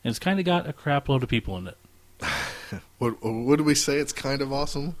 And it's kind of got a crap load of people in it. What did we say? It's kind of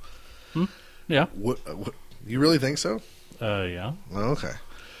awesome? Yeah. What, you really think so? Yeah. Okay.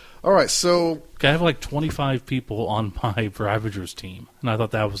 All right, so I have like 25 people on my Ravagers team, and I thought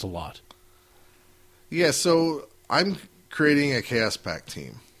that was a lot. Yeah, so I'm creating a Chaos Pack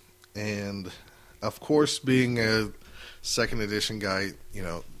team. And, of course, being a second edition guy,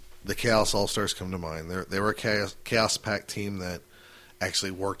 the Chaos All-Stars come to mind. They were a Chaos Pack team that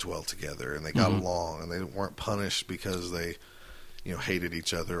actually worked well together, and they got along, and they weren't punished because they, hated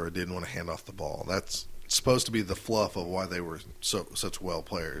each other or didn't want to hand off the ball. That's supposed to be the fluff of why they were such well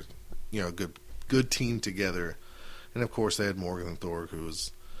players, a good team together. And of course, they had Morgan Thorg, who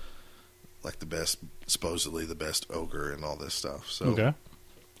was like supposedly the best ogre and all this stuff.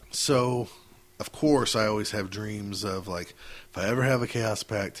 So of course, I always have dreams of like, if I ever have a Chaos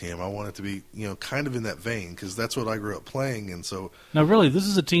Pact team, I want it to be, kind of in that vein, because that's what I grew up playing. And so, now, really, this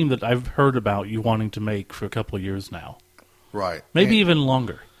is a team that I've heard about you wanting to make for a couple of years now. Right. Maybe even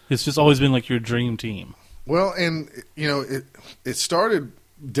longer. It's just always been like your dream team. Well, and it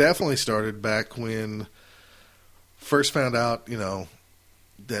definitely started back when first found out,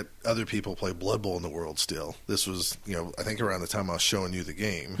 that other people play Blood Bowl in the world still. This was, I think around the time I was showing you the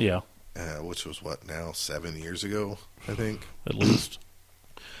game. Yeah. Which was what now, 7 years ago, I think. At least.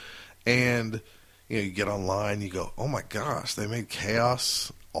 And, you get online, you go, oh my gosh, they made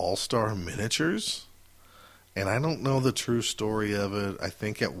Chaos All-Star miniatures? And I don't know the true story of it. I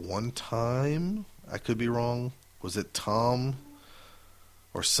think at one time, I could be wrong, was it Tom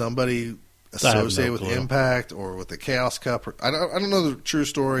or somebody associated with Impact or with the Chaos Cup? I don't know the true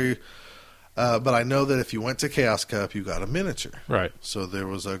story, but I know that if you went to Chaos Cup, you got a miniature. Right. So there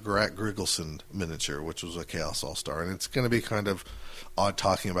was a Grat Grigelson miniature, which was a Chaos All-Star. And it's going to be kind of odd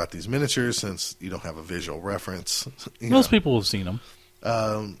talking about these miniatures since you don't have a visual reference. Most people have seen them.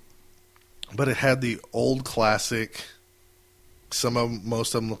 But it had the old classic.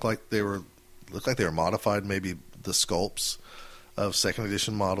 Most of them look like they were modified, maybe the sculpts of second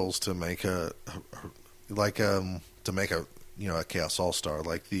edition models to make a Chaos All-Star,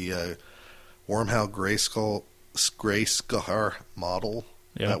 like the Wormhound Grayscar model.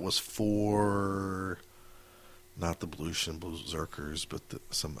 Yeah. That was for not the Blution Berserkers, but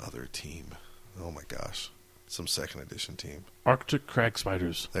some other team. Oh my gosh. Some second edition team. Arctic Crag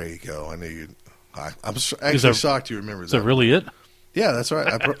Spiders. There you go. I knew you. I'm actually shocked you remember that. Is that really it? Yeah, that's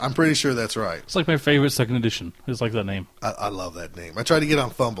right. I'm pretty sure that's right. It's like my favorite second edition. It's like that name. I love that name. I tried to get on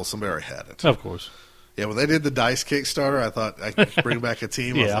Fumble. Somebody already had it. Of course. Yeah, when they did the Dice Kickstarter, I thought I could bring back a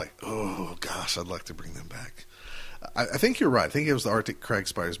team. Yeah. I was like, oh, gosh, I'd like to bring them back. I think you're right. I think it was the Arctic Crag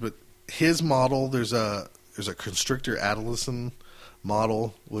Spiders. But his model, there's a Constrictor Adolescent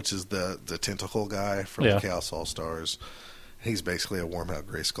model, which is the tentacle guy from the Chaos All-Stars. He's basically a Wormhound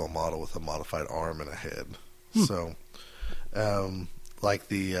Grayskull model with a modified arm and a head. So, like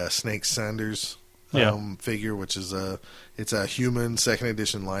the Snake Sanders figure, which is it's a human second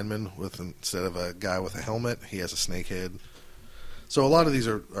edition lineman with, instead of a guy with a helmet, he has a snake head. So a lot of these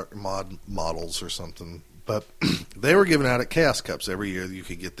are models or something. But they were given out at Chaos Cups every year. You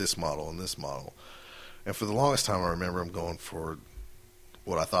could get this model and this model. And for the longest time, I remember them going for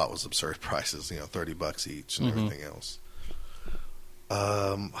what I thought was absurd prices, $30 each and everything else.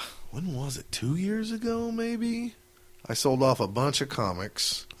 When was it? 2 years ago, maybe? I sold off a bunch of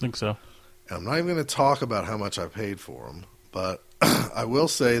comics. I think so. And I'm not even going to talk about how much I paid for them, but I will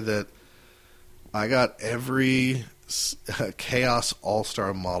say that I got every Chaos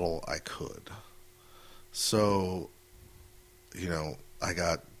All-Star model I could. So, I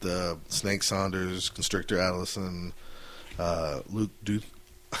got the Snake Saunders, Constrictor Adolescent,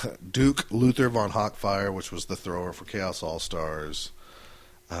 Duke Luther von Hawkfire, which was the thrower for Chaos All-Stars,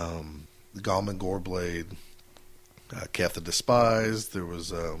 the Galman Goreblade, Keth the Despised. There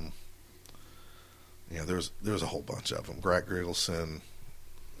was, there was a whole bunch of them. Grat Grigelson,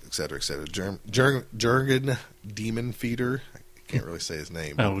 et cetera, et cetera. Jurgen Demon Feeder. I can't really say his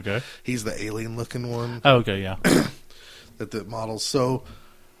name. Oh, okay. He's the alien-looking one. Oh, okay, yeah. That the models. So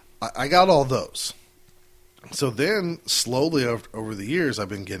I got all those. So then, slowly over the years, I've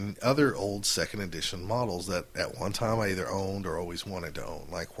been getting other old second edition models that at one time I either owned or always wanted to own,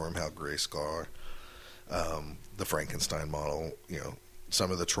 like Wormhound Grayscar, the Frankenstein model,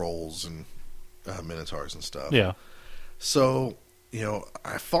 some of the trolls and minotaurs and stuff. Yeah. So,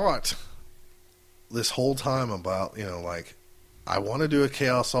 I thought this whole time about, I want to do a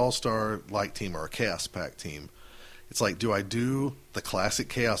Chaos All-Star like team or a Chaos Pact team. It's like, do I do the classic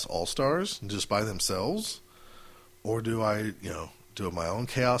Chaos All-Stars just by themselves? Or do I, do my own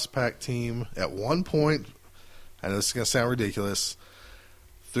Chaos Pact team? At one point, I know this is going to sound ridiculous,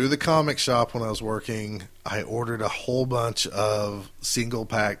 through the comic shop when I was working, I ordered a whole bunch of single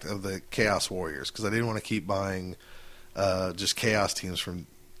pack of the Chaos Warriors because I didn't want to keep buying just Chaos teams from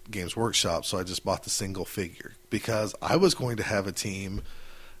Games Workshop, so I just bought the single figure because I was going to have a team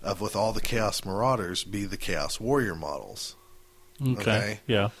with all the Chaos Marauders be the Chaos Warrior models. Okay?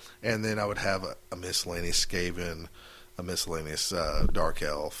 Yeah. And then I would have a miscellaneous Skaven, a miscellaneous Dark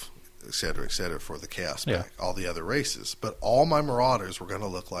Elf, et cetera, for the Chaos Pack, all the other races. But all my Marauders were going to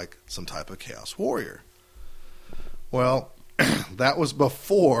look like some type of Chaos Warrior. Well, that was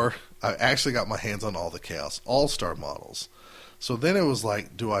before I actually got my hands on all the Chaos All-Star models. So then it was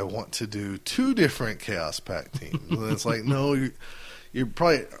like, do I want to do 2 different Chaos Pact teams? And it's like, no, you're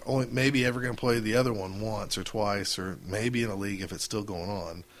probably only maybe ever going to play the other one once or twice, or maybe in a league if it's still going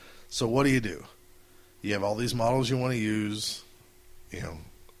on. So what do? You have all these models you want to use. You know,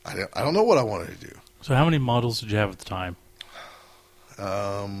 I don't know what I wanted to do. So how many models did you have at the time?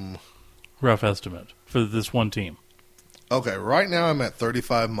 Rough estimate for this one team. Okay, right now I'm at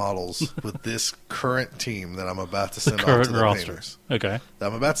 35 models with this current team that I'm about to send off Current to the roster. painters. Okay. That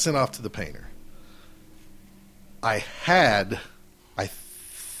I'm about to send off to the painter. I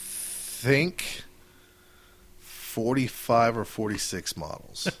think 45 or 46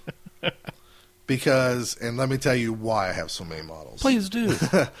 models. Because, and let me tell you why I have so many models. Please do.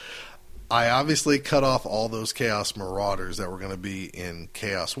 I obviously cut off all those Chaos Marauders that were going to be in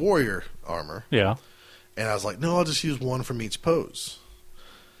Chaos Warrior armor. Yeah. And I was like, no, I'll just use one from each pose.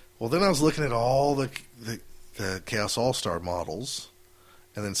 Well, then I was looking at all the Chaos All-Star models,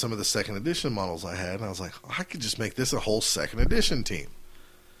 and then some of the second edition models I had, and I was like, I could just make this a whole second edition team.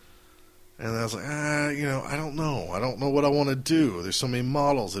 And I was like, I don't know. I don't know what I want to do. There's so many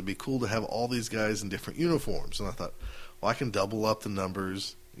models. It'd be cool to have all these guys in different uniforms. And I thought, well, I can double up the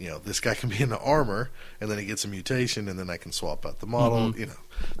numbers. You know, this guy can be in the armor, and then he gets a mutation, and then I can swap out the model. You know,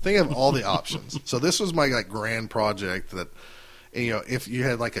 think of all the options. So this was my grand project that, you know, if you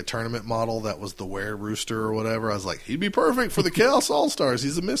had like a tournament model that was the Were Rooster or whatever, I was like, he'd be perfect for the Chaos All-Stars.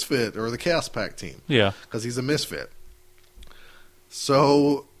 He's a misfit, or the Chaos Pact team. Yeah. Because he's a misfit.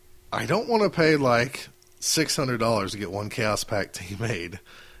 So I don't want to pay like $600 to get one Chaos Pact team made,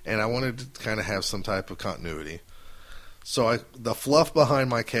 and I wanted to kind of have some type of continuity. So the fluff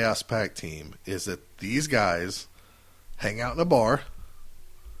behind my Chaos Pact team is that these guys hang out in a bar,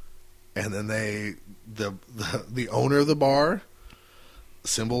 and then the owner of the bar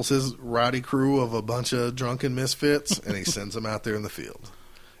assembles his rowdy crew of a bunch of drunken misfits, and he sends them out there in the field.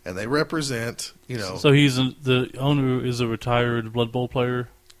 And they represent, you know... So the owner is a retired Blood Bowl player,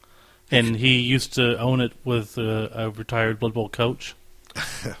 and he used to own it with a retired Blood Bowl coach?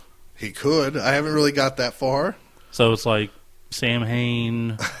 He could. I haven't really got that far. So it's like Sam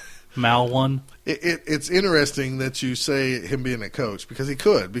Hain, Malwan. It's interesting that you say him being a coach, because he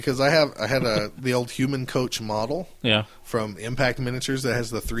could. Because I had the old human coach model, Yeah. from Impact Miniatures that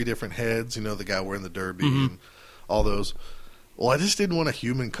has the 3 different heads. You know, the guy wearing the derby and all those. Well, I just didn't want a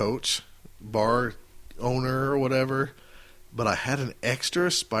human coach, bar owner or whatever. But I had an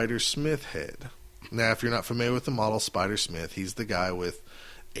extra Spider Smith head. Now, if you're not familiar with the model, Spider Smith, he's the guy with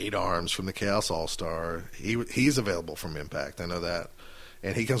 8 arms from the Chaos All-Star. He's available from Impact, I know that.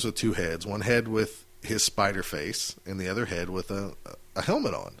 And he comes with 2 heads. One head with his spider face, and the other head with a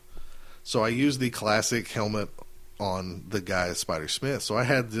helmet on. So I used the classic helmet on the guy, Spider Smith. So I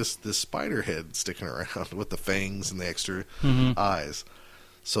had this spider head sticking around with the fangs and the extra eyes.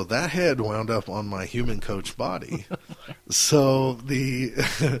 So that head wound up on my human coach body. So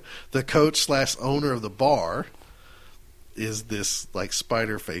the coach / owner of the bar is this like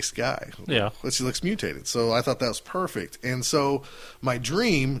spider face guy. Yeah. Which he looks mutated. So I thought that was perfect. And so my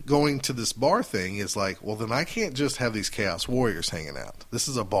dream going to this bar thing is like, well, then I can't just have these Chaos Warriors hanging out. This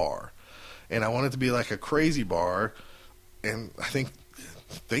is a bar. And I want it to be like a crazy bar. And I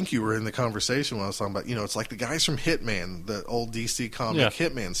think you were in the conversation when I was talking about, you know, it's like the guys from Hitman, the old DC comic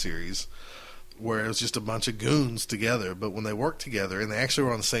Hitman series, where it was just a bunch of goons together. But when they worked together and they actually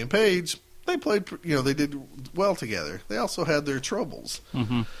were on the same page, they played, you know, they did well together. They also had their troubles.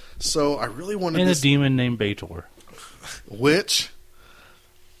 So I really wanted a demon named Bator. Which,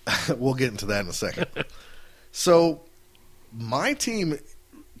 we'll get into that in a second. So my team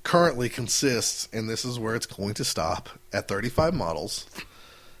currently consists, and this is where it's going to stop, at 35 models.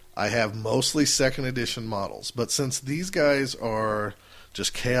 I have mostly second edition models. But since these guys are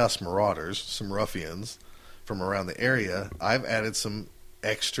just Chaos Marauders, some ruffians from around the area, I've added some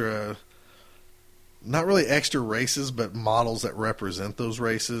extra... not really extra races, but models that represent those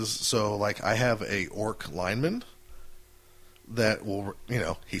races. So, like, I have a orc lineman that will, you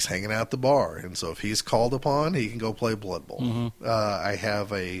know, he's hanging out at the bar. And so if he's called upon, he can go play Blood Bowl. I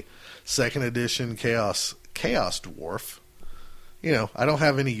have a second edition Chaos Dwarf. You know, I don't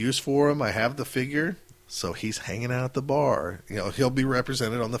have any use for him. I have the figure. So he's hanging out at the bar. You know, he'll be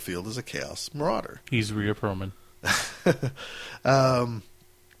represented on the field as a Chaos Marauder. He's Rhea Perlman.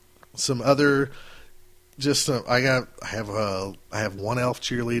 Some other... I have one elf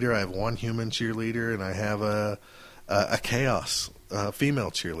cheerleader, I have one human cheerleader, and I have a chaos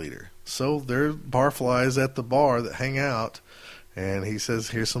female cheerleader. So they're barflies at the bar that hang out, and he says,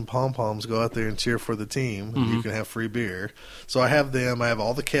 "Here's some pom poms. Go out there and cheer for the team. You can have free beer." So I have them. I have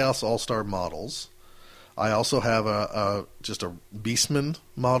all the Chaos All-Star models. I also have just a Beastman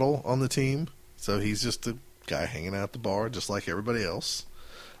model on the team, so he's just a guy hanging out at the bar, just like everybody else.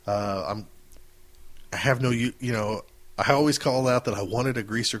 I have no, I always called out that I wanted a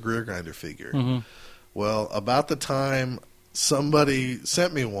Greaser Greer Grinder figure. Mm-hmm. Well, about the time somebody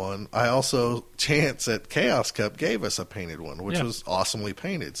sent me one, I also, Chance at Chaos Cup gave us a painted one, which was awesomely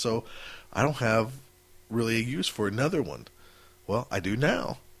painted. So I don't have really a use for another one. Well, I do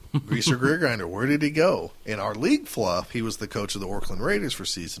now. Greaser Greer Grinder, where did he go? In our league fluff, he was the coach of the Oakland Raiders for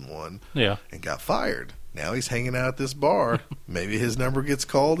season 1 and got fired. Now he's hanging out at this bar. Maybe his number gets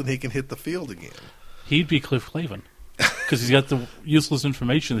called and he can hit the field again. He'd be Cliff Clavin because he's got the useless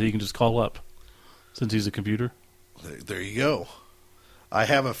information that he can just call up since he's a computer. There you go. I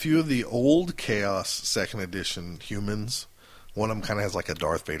have a few of the old Chaos 2nd Edition humans. One of them kind of has like a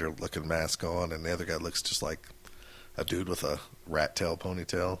Darth Vader looking mask on, and the other guy looks just like a dude with a rat tail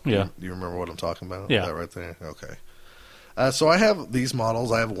ponytail. Yeah. Do you remember what I'm talking about? Yeah. That right there? Okay. So I have these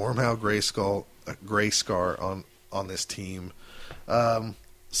models. I have Wormhound Grayscar on this team.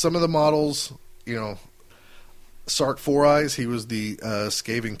 Some of the models, Sark Four Eyes, he was the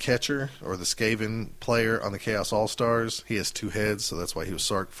Skaven catcher or the Skaven player on the Chaos All-Stars. He has 2 heads, so that's why he was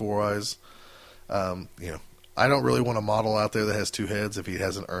Sark Four Eyes. I don't really want a model out there that has 2 heads if he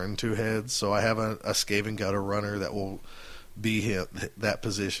hasn't earned 2 heads. So I have a Skaven Gutter Runner that will be that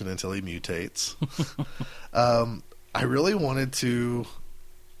position until he mutates. I really wanted to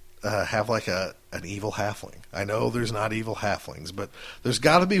have like an evil halfling. I know there's not evil halflings, but there's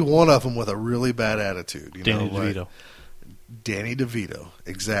got to be one of them with a really bad attitude. Danny DeVito. Danny DeVito,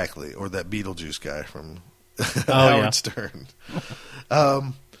 exactly. Or that Beetlejuice guy from Howard Stern.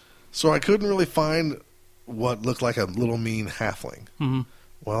 So I couldn't really find what looked like a little mean halfling. Mm-hmm.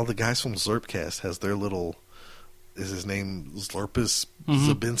 Well, the guys from Zlurpcast has their little, is his name Zlurpus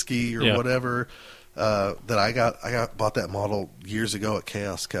Zabinski or whatever, that I bought that model years ago at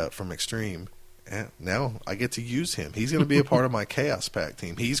Chaos Cup from Extreme. And now I get to use him. He's going to be a part of my Chaos Pack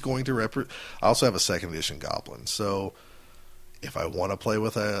team. He's going to I also have a 2nd Edition Goblin. So if I want to play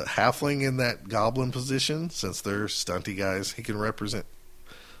with a halfling in that Goblin position, since they're stunty guys, he can represent.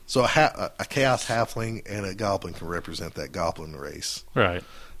 So a Chaos Halfling and a Goblin can represent that Goblin race. Right.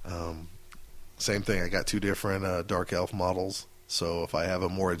 Same thing. I got 2 different Dark Elf models. So if I have a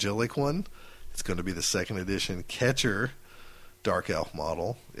more Agilic one, it's going to be the 2nd Edition Catcher Dark Elf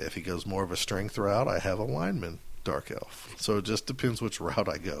model. If he goes more of a strength route, I have a Lineman Dark Elf. So it just depends which route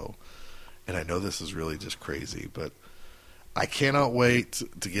I go. And I know this is really just crazy, but I cannot wait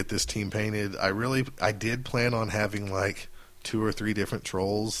to get this team painted. I did plan on having like 2 or 3 different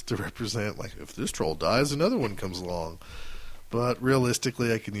trolls to represent. Like if this troll dies, another one comes along. But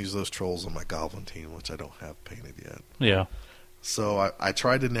realistically, I can use those trolls on my Goblin team, which I don't have painted yet. Yeah. So I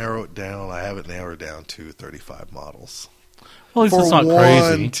tried to narrow it down. I have it narrowed down to 35 models. Well, at least for it's not one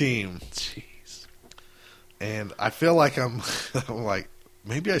crazy. Team. Jeez. And I feel like I'm like,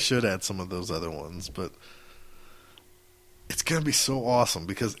 maybe I should add some of those other ones, but it's going to be so awesome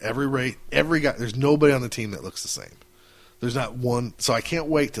because every guy, there's nobody on the team that looks the same. There's not one. So I can't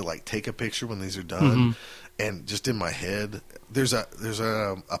wait to like take a picture when these are done. Mm-hmm. And just in my head, there's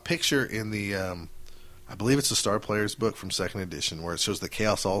a picture in the, I believe it's the Star Players book from 2nd Edition where it shows the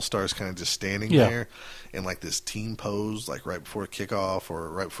Chaos All-Stars kind of just standing there in like this team pose, like right before kickoff or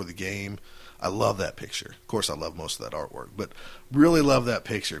right before the game. I love that picture. Of course, I love most of that artwork, but really love that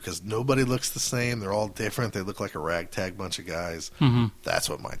picture because nobody looks the same. They're all different. They look like a ragtag bunch of guys. Mm-hmm. That's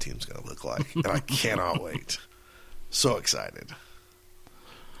what my team's going to look like, and I cannot wait. So excited.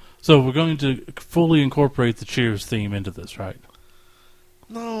 So we're going to fully incorporate the Cheers theme into this, right?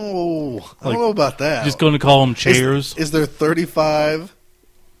 No, I don't know about that. Just going to call them Cheers? Is there 35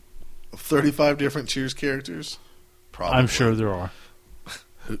 different Cheers characters? Probably. I'm sure there are.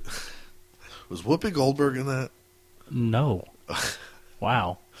 Was Whoopi Goldberg in that? No.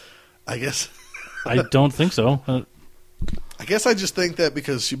 Wow. I guess. I don't think so. I guess I just think that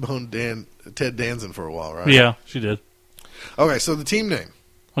because she boned Ted Danson for a while, right? Yeah, she did. Okay, so the team name.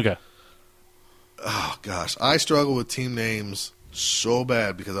 Okay. Oh, gosh. I struggle with team names so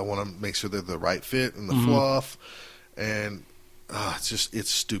bad because I want to make sure they're the right fit and the fluff. And it's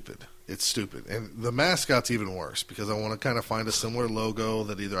stupid. It's stupid. And the mascot's even worse because I want to kind of find a similar logo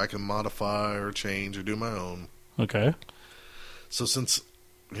that either I can modify or change or do my own. Okay. So since,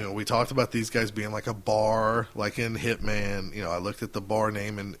 we talked about these guys being like a bar, like in Hitman, I looked at the bar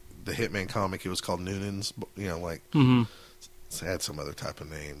name in the Hitman comic. It was called Noonan's, it had some other type of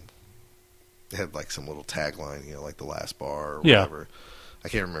name. It had like some little tagline, like the last bar or whatever. I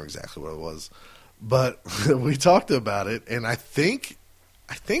can't remember exactly what it was. But we talked about it, and I think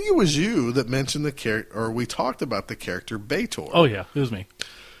I think it was you that mentioned the character, or we talked about the character Baitor. Oh, yeah, it was me.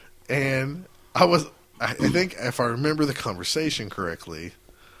 And I think if I remember the conversation correctly,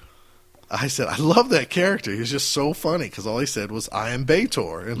 I said, I love that character. He was just so funny because all he said was, I am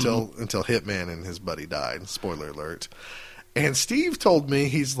Baitor until Hitman and his buddy died. Spoiler alert. And Steve told me,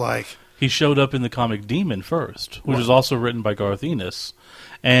 he's like... He showed up in the comic Demon first, which is also written by Garth Ennis.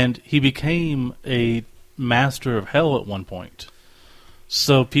 And he became a Master of Hell at one point.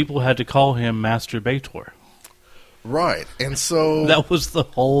 So people had to call him Master Baitor. Right. And so... That was the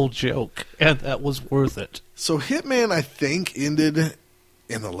whole joke. And that was worth it. So Hitman, I think, ended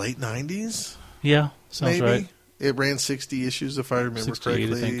in the late 90s. Yeah, sounds maybe. right. It ran 60 issues, if I remember 68,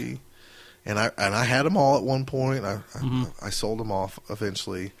 correctly. I think. And I had them all at one point. I sold them off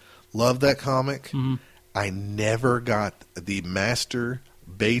eventually. Loved that comic. Mm-hmm. I never got the Master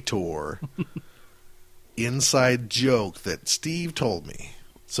Baitor inside joke that Steve told me.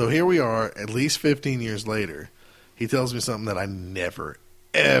 So here we are, at least 15 years later. He tells me something that I never,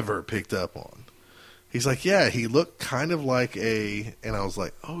 ever picked up on. He's like, yeah, he looked kind of like a... And I was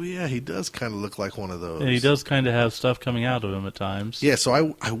like, oh, yeah, he does kind of look like one of those. And he does kind of have stuff coming out of him at times. Yeah, so I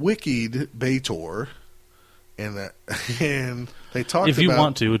wikied Baitor, and they talked about... If you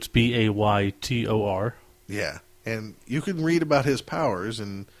want to, it's Baytor. Yeah, and you can read about his powers,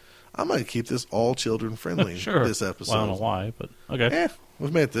 and I'm going to keep this all children-friendly Sure. this episode. Well, I don't know why, but okay.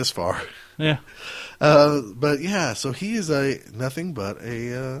 We've made it this far. Yeah. But yeah, so he is nothing but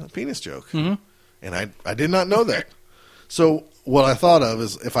a penis joke. Mm-hmm. And I did not know that. So what I thought of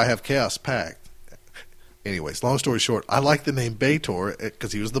is if I have Chaos Pact. Anyways, long story short, I like the name Baitor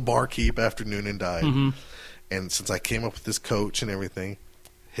because he was the barkeep after Noonan died. Mm-hmm. And since I came up with this coach and everything,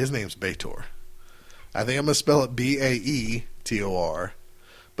 his name's Baitor. I think I'm going to spell it Baetor,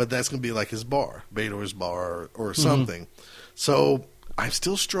 but that's going to be like his bar, Baitor's bar or something. So I'm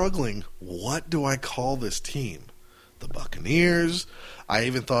still struggling. What do I call this team? The Buccaneers? I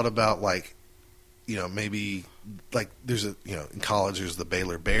even thought about maybe like there's in college there's the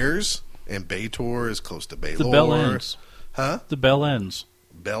Baylor Bears, and Baitor is close to Baylor. The bell ends. Huh? The bell ends.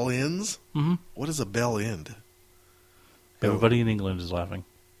 Bell ends? Mm-hmm. What is a bell end? Everybody in England is laughing.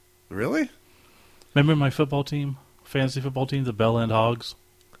 Really? Remember my football team, fantasy football team, the Bell End Hogs?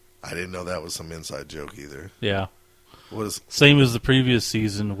 I didn't know that was some inside joke either. Yeah. What is? Same as the previous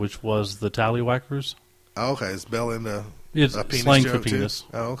season, which was the Tallywhackers. Oh, okay. Is bell end It's a penis slang joke for penis. too?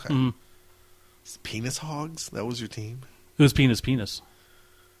 Oh, okay. Mm-hmm. It's penis hogs? That was your team? It was penis.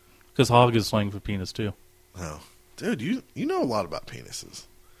 Because hog is slang for penis, too. Oh. Dude, you know a lot about penises.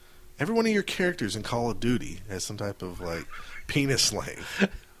 Every one of your characters in Call of Duty has some type of, penis slang.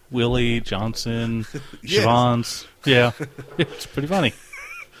 Willie, Johnson, Yes. Siobhan's. Yeah. It's pretty funny.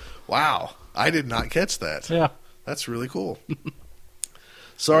 Wow. I did not catch that. Yeah. That's really cool.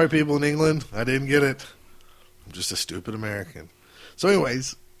 Sorry, people in England. I didn't get it. I'm just a stupid American. So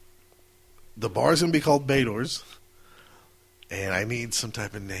anyways, the bar's going to be called Baitor's, and I need some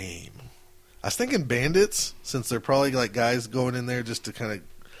type of name. I was thinking bandits, since they're probably like guys going in there just to kind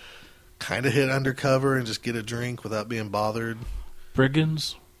of hit undercover and just get a drink without being bothered.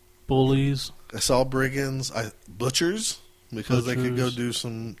 Brigands, bullies. I saw brigands, butchers, because they could go Butchers. do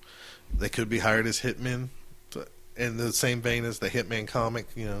some. They could be hired as hitmen, in the same vein as the Hitman comic.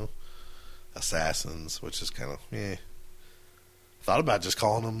 Assassins, which is kind of Thought about just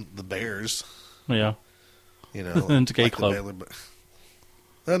calling them the Bears. Yeah. And to Gay Club.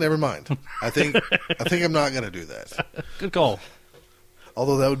 No, never mind. I think I'm not going to do that. Good call.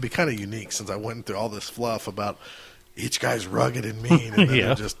 Although that would be kind of unique, since I went through all this fluff about each guy's rugged and mean, and then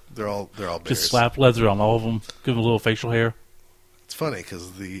Yeah. they're all Bears. Just slap leather on all of them. Give them a little facial hair. It's funny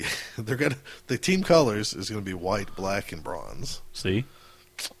because the team colors is going to be white, black, and bronze. See?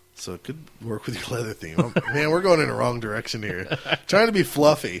 So it could work with your leather theme. Man, we're going in the wrong direction here. Trying to be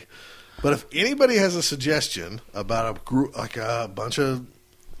fluffy. But if anybody has a suggestion about a group, like a bunch of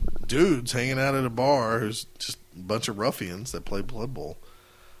dudes hanging out at a bar who's just a bunch of ruffians that play Blood Bowl,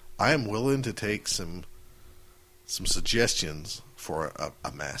 I am willing to take some suggestions for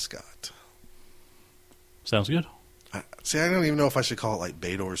a mascot. Sounds good. I don't even know if I should call it like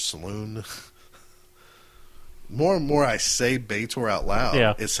Baitor's Saloon. More and more I say Baitor out loud,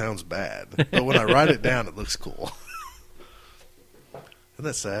 Yeah. it sounds bad. But when I write it down, it looks cool. Isn't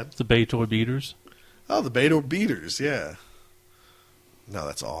that sad? The Baitor Beaters. Oh, the Baitor Beaters, yeah. No,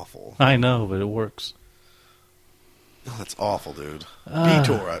 that's awful. I know, but it works. No, that's awful, dude.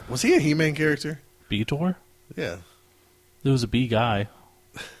 Baitor. Was he a He-Man character? Beator? Yeah. There was a B guy.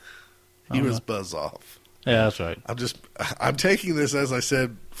 He Oh, was no. Buzz Off. Yeah, that's right. I'm taking this, as I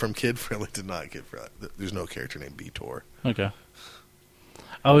said, from kid-friendly to not kid-friendly. There's no character named Baitor. Okay.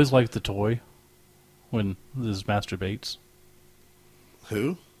 I always liked the toy when this masturbates.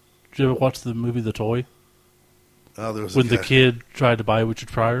 Who? Did you ever watch the movie The Toy? Oh, there was When a the guy- kid tried to buy Richard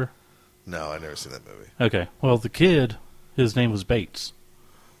Pryor? No, I never seen that movie. Okay. Well, the kid, his name was Bates.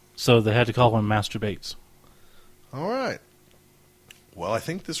 So they had to call him Master Bates. All right. Well, I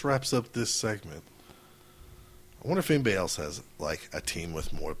think this wraps up this segment. I wonder if anybody else has like a team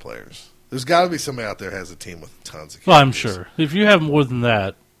with more players. There's got to be somebody out there who has a team with tons of characters. Well, I'm sure. If you have more than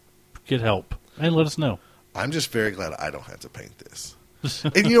that, get help. And let us know. I'm just very glad I don't have to paint this.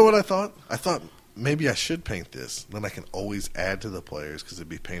 And you know what I thought? I thought maybe I should paint this. Then I can always add to the players because it'd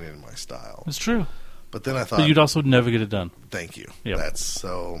be painted in my style. It's true. But then I thought, But you'd also never get it done. thank you. Yep. That's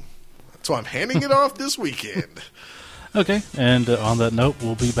why I'm handing it off this weekend. Okay. And on that note,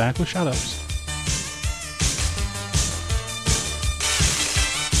 we'll be back with shoutouts.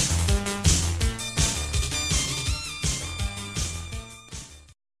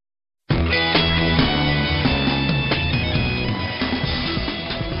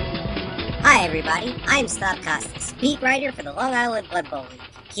 Hi everybody, I'm Stop Costas, beat writer for the Long Island Blood Bowl League,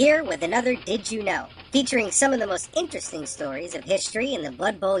 here with another Did You Know, featuring some of the most interesting stories of history in the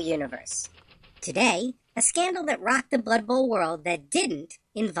Blood Bowl universe. Today, a scandal that rocked the Blood Bowl world that didn't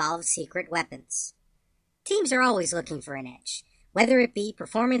involve secret weapons. Teams are always looking for an edge, whether it be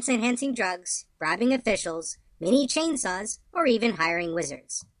performance-enhancing drugs, bribing officials, mini chainsaws, or even hiring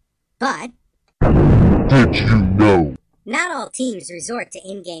wizards. But Did you know? not all teams resort to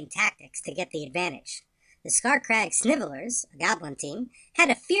in-game tactics to get the advantage. The Scarcrag Snivelers, a goblin team, had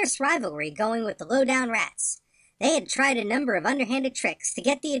a fierce rivalry going with the Lowdown Rats. They had tried a number of underhanded tricks to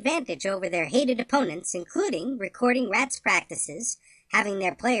get the advantage over their hated opponents, including recording Rats' practices, having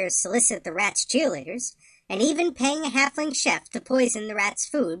their players solicit the Rats' cheerleaders, and even paying a halfling chef to poison the Rats'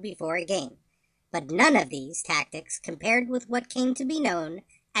 food before a game. But none of these tactics compared with what came to be known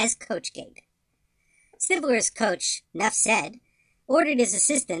as Coachgate. Sniveler's coach, Nuff Said, ordered his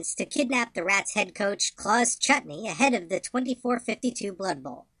assistants to kidnap the Rats' head coach, Claus Chutney, ahead of the 2452 Blood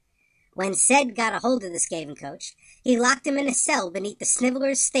Bowl. When Said got a hold of the Skaven coach, he locked him in a cell beneath the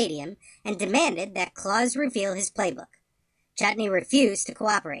Snivelers' stadium and demanded that Claus reveal his playbook. Chutney refused to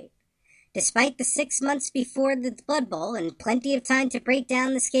cooperate. Despite the 6 months before the Blood Bowl and plenty of time to break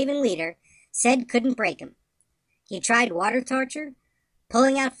down the Skaven leader, Said couldn't break him. He tried water torture,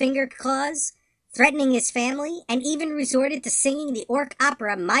 pulling out finger claws, threatening his family, and even resorted to singing the orc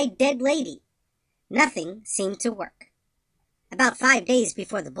opera My Dead Lady. Nothing seemed to work. About 5 days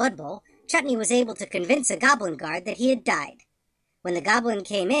before the Blood Bowl, Chutney was able to convince a goblin guard that he had died. When the goblin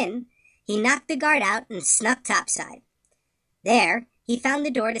came in, he knocked the guard out and snuck topside. There, he found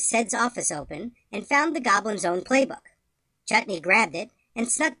the door to Said's office open and found the goblin's own playbook. Chutney grabbed it and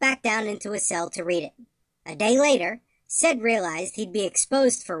snuck back down into his cell to read it. A day later, Said realized he'd be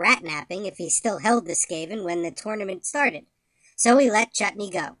exposed for rat napping if he still held the Skaven when the tournament started, so he let Chutney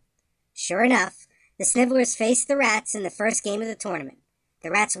go. Sure enough, the Snivelers faced the Rats in the first game of the tournament.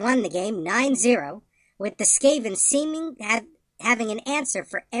 The Rats won the game 9-0, with the Skaven seeming having an answer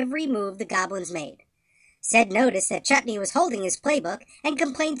for every move the Goblins made. Said noticed that Chutney was holding his playbook and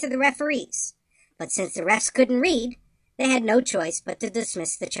complained to the referees. But since the refs couldn't read, they had no choice but to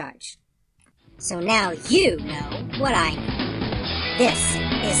dismiss the charge. So now you know what I know. This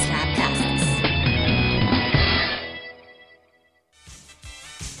is Stop Costas.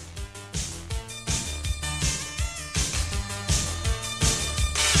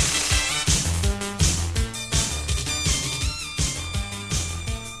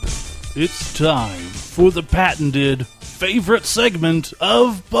 It's time for the patented favorite segment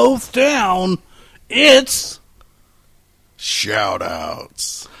of Both Down. It's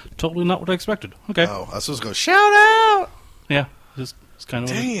Shout-outs. totally not what I expected. Okay. Oh, I was supposed to go, shout-out! Yeah. It's kind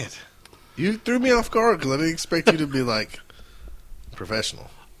of Dang it. You threw me off guard because I didn't expect you to be, like, professional.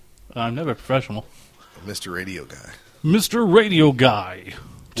 I'm never professional. Mr. Radio Guy. Mr. Radio Guy.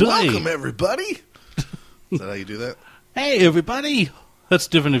 Today. Welcome, everybody! Is that how you do that? Hey, everybody. That's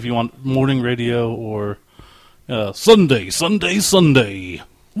different if you want morning radio or Sunday.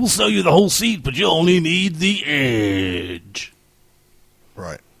 We'll sell you the whole seat, but you only need the edge.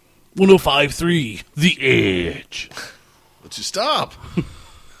 Right. 105.3, the edge. Would you stop?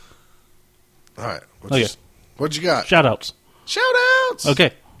 All right. Okay. What you got? Shoutouts. Shout-outs!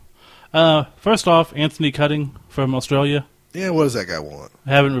 Okay. First off, Anthony Cutting from Australia. Yeah, what does that guy want? I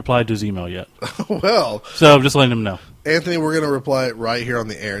haven't replied to his email yet. Well, So I'm just letting him know. Anthony, we're going to reply right here on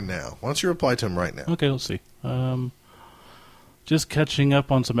the air now. Why don't you reply to him right now? Okay, let's see. just catching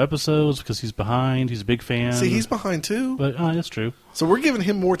up on some episodes because he's behind. He's a big fan. See, he's behind too. But that's true. So we're giving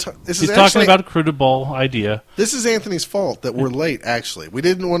him more time. He's talking about a critter ball idea. This is Anthony's fault that we're late, actually. We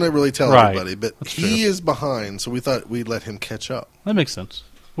didn't want to really tell Right. everybody, but That's he true. is behind, so we thought we'd let him catch up. That makes sense.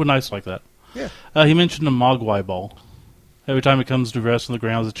 We're nice like that. Yeah. He mentioned a Mogwai ball. Every time it comes to rest on the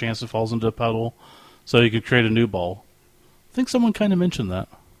ground, there's a chance it falls into a puddle, so you could create a new ball. I think someone kind of mentioned that.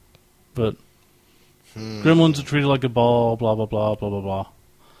 But gremlins are treated like a ball, blah, blah, blah, blah, blah, blah.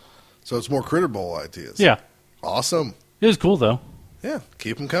 So it's more Critter Bowl ideas. Yeah. Awesome. It is cool, though. Yeah,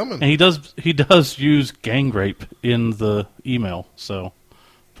 keep them coming. And he does use gang rape in the email, so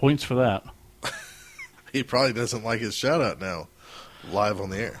points for that. He probably doesn't like his shout-out now, live on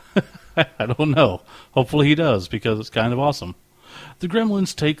the air. I don't know. Hopefully he does, because it's kind of awesome. The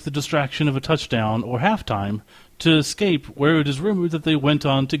Gremlins take the distraction of a touchdown or halftime to escape, where it is rumored that they went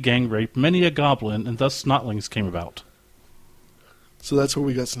on to gang rape many a goblin, and thus Snotlings came about. So that's where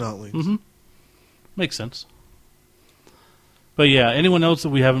we got Snotlings. Mm-hmm. Makes sense. But yeah, anyone else that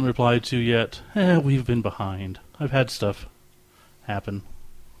we haven't replied to yet, we've been behind. I've had stuff happen.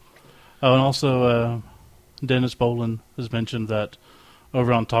 Oh, and also, Dennis Bolin has mentioned that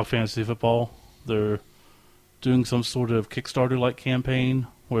over on Talk Fantasy Football, they're doing some sort of Kickstarter-like campaign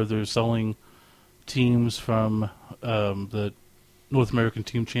where they're selling teams from the North American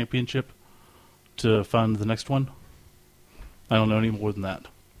Team Championship to fund the next one. I don't know any more than that.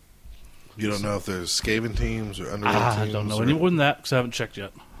 You don't know if there's Skaven teams or Underworld teams? I don't know any more than that because I haven't checked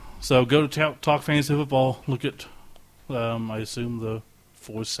yet. So go to Talk Fantasy Football, look at, I assume, the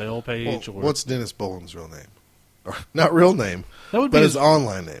for sale page. Well, or what's Dennis Bolin's real name? Or, not real name, that would but be his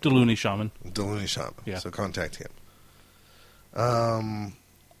online name. Deluni Shaman. Deluni Shaman. Yeah. So contact him. I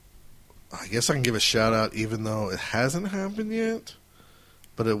guess I can give a shout out even though it hasn't happened yet.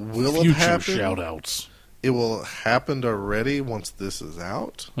 But it will have Future happened. shout-outs. It will have happened already once this is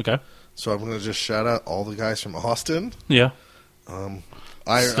out. Okay. So I'm going to just shout out all the guys from Austin. Yeah.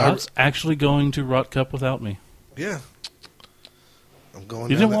 I actually going to Rot Cup without me. yeah. I'm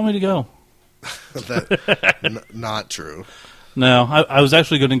going. You didn't want me to go. Not true. No, I was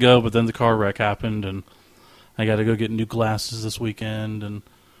actually going to go, but then the car wreck happened, and I got to go get new glasses this weekend and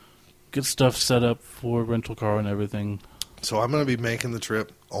get stuff set up for rental car and everything. So I'm going to be making the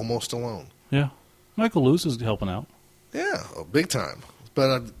trip almost alone. Yeah. Michael Lewis is helping out. Yeah, big time. But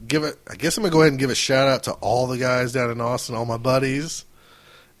I guess I'm going to go ahead and give a shout out to all the guys down in Austin, all my buddies.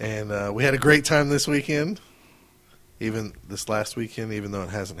 And we had a great time this weekend. Even this last weekend, even though it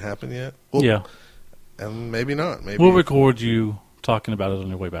hasn't happened yet. Well, Yeah. And maybe not. Maybe We'll record you talking about it on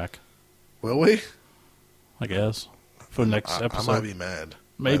your way back, Will we? I guess, for next I episode. might be mad. by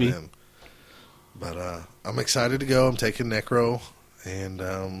Maybe. then. But I'm excited to go. I'm taking Necro. And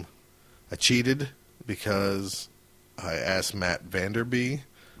I cheated because I asked Matt Vanderby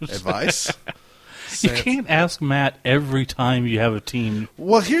advice. You can't ask Matt every time you have a team.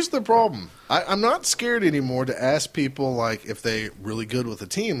 Well, here's the problem. I'm not scared anymore to ask people, like, if they're really good with a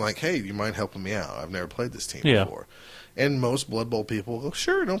team, like, hey, you mind helping me out? I've never played this team Yeah. before. And most Blood Bowl people go,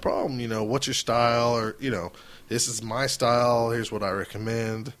 sure, no problem. You know, what's your style? Or, you know, this is my style. Here's what I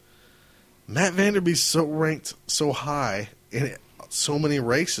recommend. Matt Vanderbee's so ranked so high in so many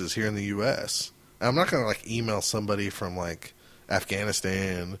races here in the U.S. I'm not going to, like, email somebody from, like,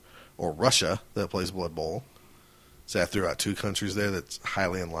 Afghanistan or Russia that plays Blood Bowl. So I threw out 2 countries there that's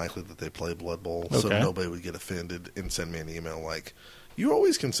highly unlikely that they play Blood Bowl, so Okay. nobody would get offended and send me an email like, you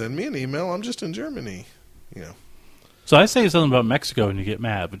always can send me an email, I'm just in Germany. You know, So I say something about Mexico and you get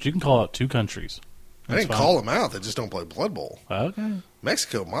mad, but you can call out 2 countries. I That's didn't fine. call them out, they just don't play Blood Bowl. Okay.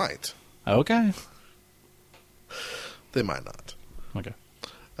 Mexico might. Okay. They might not. Okay.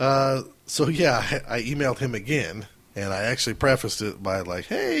 So yeah, I emailed him again, and I actually prefaced it by like,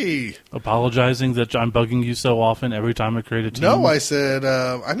 hey. Apologizing that I'm bugging you so often every time I create a team. No, I said,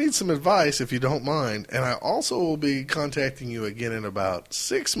 I need some advice if you don't mind. And I also will be contacting you again in about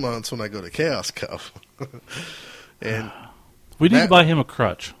 6 months when I go to Chaos Cup. And we need to Matt- buy him a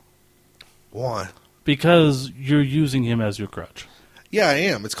crutch why? because you're using him as your crutch. Yeah, I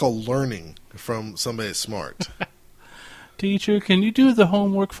am. It's called learning from somebody that's smart. Teacher, can you do the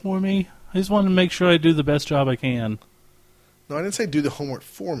homework for me? I just want to make sure I do the best job I can. No, I didn't say do the homework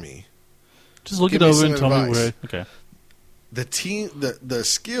for me. Just look Give it me over some and tell me advice. where. Okay. The team, the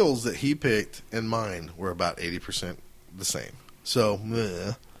skills that he picked and mine were about 80% the same. So,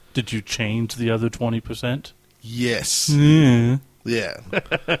 meh. Did you change the other 20%? Yes. Yeah. Yeah.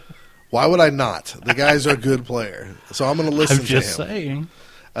 Why would I not? The guy's are a good player. So I'm going to listen I'm to him. just saying.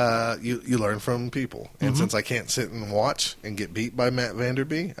 You learn from people. And since I can't sit and watch and get beat by Matt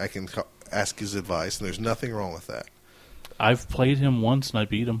Vanderby, I can ask his advice, and there's nothing wrong with that. I've played him once and I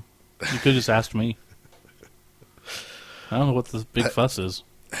beat him. You could have just asked me. I don't know what this big fuss is.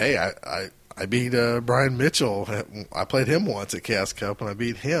 Hey, I beat Brian Mitchell. I played him once at Chaos Cup, and I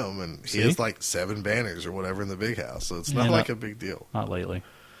beat him, and he has like 7 banners or whatever in the big house, so it's not like a big deal. Not lately.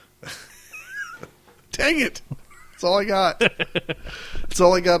 Dang it! That's all I got. That's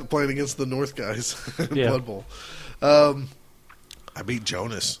all I got playing against the North guys in Blood Bowl. I beat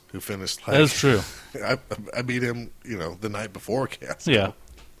Jonas, who finished. Like, That's true. I beat him, the night before Chaos Cup. Yeah.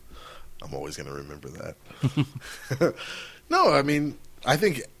 I'm always going to remember that. No, I mean, I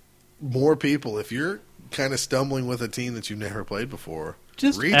think more people, if you're kind of stumbling with a team that you've never played before,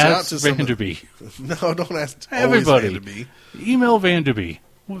 just reach ask out to Vanderby. No, don't ask Everybody. Vanderby. Email Vanderby.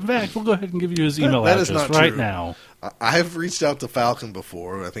 In fact, we'll go ahead and give you his email that is address not right true. now. I've reached out to Falcon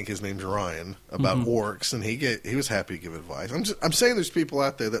before. I think his name's Ryan, about orcs, and he was happy to give advice. I'm saying there's people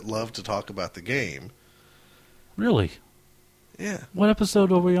out there that love to talk about the game. Really? Yeah. What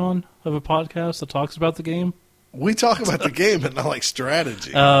episode are we on of a podcast that talks about the game? We talk about the game, but not like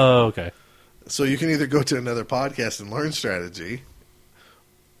strategy. Oh, okay. So you can either go to another podcast and learn strategy,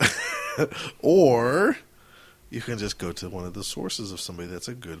 or you can just go to one of the sources of somebody that's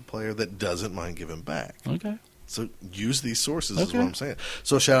a good player that doesn't mind giving back. Okay. So use these sources is what I'm saying.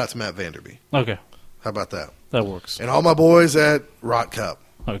 So shout out to Matt Vanderby. Okay. How about that? That works. And all my boys at Rock Cup.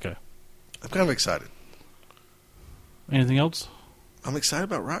 Okay. I'm kind of excited. Anything else? I'm excited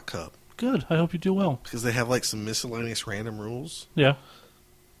about Rock Cup. Good. I hope you do well. Because they have like some miscellaneous random rules Yeah.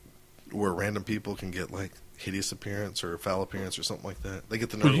 where random people can get like hideous appearance or foul appearance or something like that. They get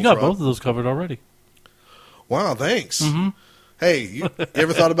the Well, Nurgle you got Frog. both of those covered already. Wow, thanks. Mm-hmm. Hey, you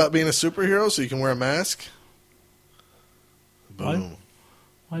ever thought about being a superhero so you can wear a mask? Why? Boom.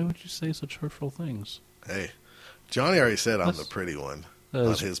 Why would you say such hurtful things? Hey, Johnny already said I'm the That's- pretty one that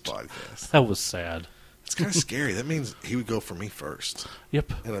on is- his podcast. That was sad. It's kind of scary. That means he would go for me first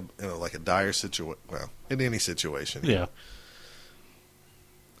Yep. in like a dire situation. Well, in any situation. Yeah.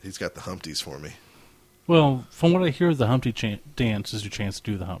 He's got the Humpties for me. Well, from what I hear, the Humpty dance is your chance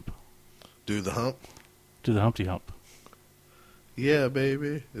to do the hump. Do the hump? Do the Humpty hump. Yeah,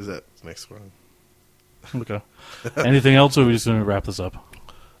 baby. Is that next one? Okay. Anything else, or are we just going to wrap this up?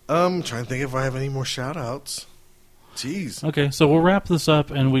 Trying to think if I have any more shout-outs. Jeez. Okay, so we'll wrap this up,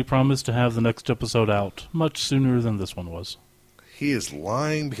 and we promise to have the next episode out much sooner than this one was. He is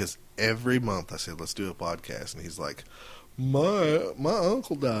lying because every month I say, let's do a podcast. And he's like, my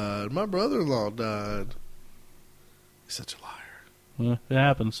uncle died. My brother-in-law died. He's such a liar. It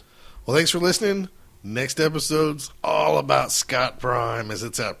happens. Well, thanks for listening. Next episode's all about Scott Prime, as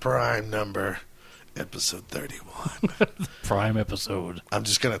it's at Prime number, episode 31. Prime episode. I'm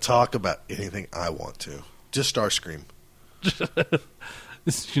just going to talk about anything I want to. Just Starscream.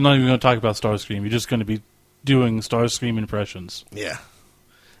 You're not even going to talk about Starscream. You're just going to be doing Starscream impressions. Yeah.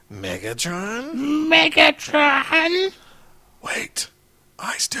 Megatron? Megatron! Wait.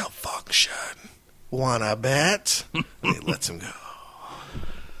 I still function. Wanna bet? And he lets him go.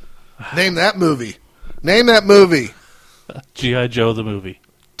 Name that movie. Name that movie. G.I. Joe the movie.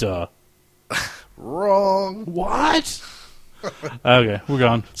 Duh. Wrong. What? Okay, we're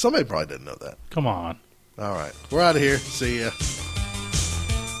gone. Somebody probably didn't know that. Come on. All right. We're out of here. See ya.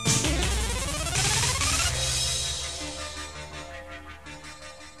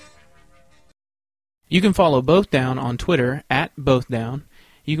 You can follow Both Down on Twitter at Both Down.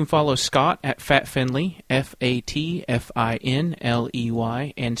 You can follow Scott at Fat Finley, FATFINLEY,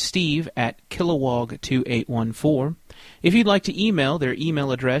 and Steve at Kilowog2814. If you'd like to email, their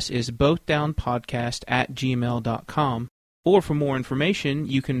email address is bothdownpodcast@gmail.com. Or for more information,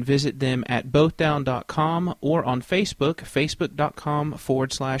 you can visit them at bothdown.com or on Facebook,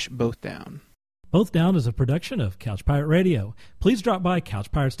 facebook.com/bothdown. Both Down is a production of Couch Pirate Radio. Please drop by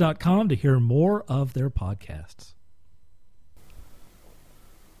couchpirates.com to hear more of their podcasts.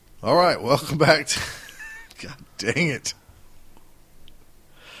 All right. Welcome back to... God dang it.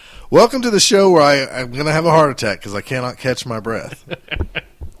 Welcome to the show where I'm going to have a heart attack because I cannot catch my breath.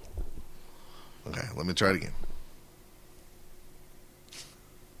 Okay, let me try it again.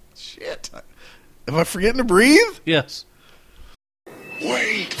 Shit. Am I forgetting to breathe? Yes.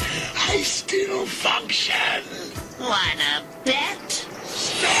 Wait, I still function. Wanna bet?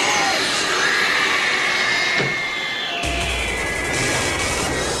 Stop!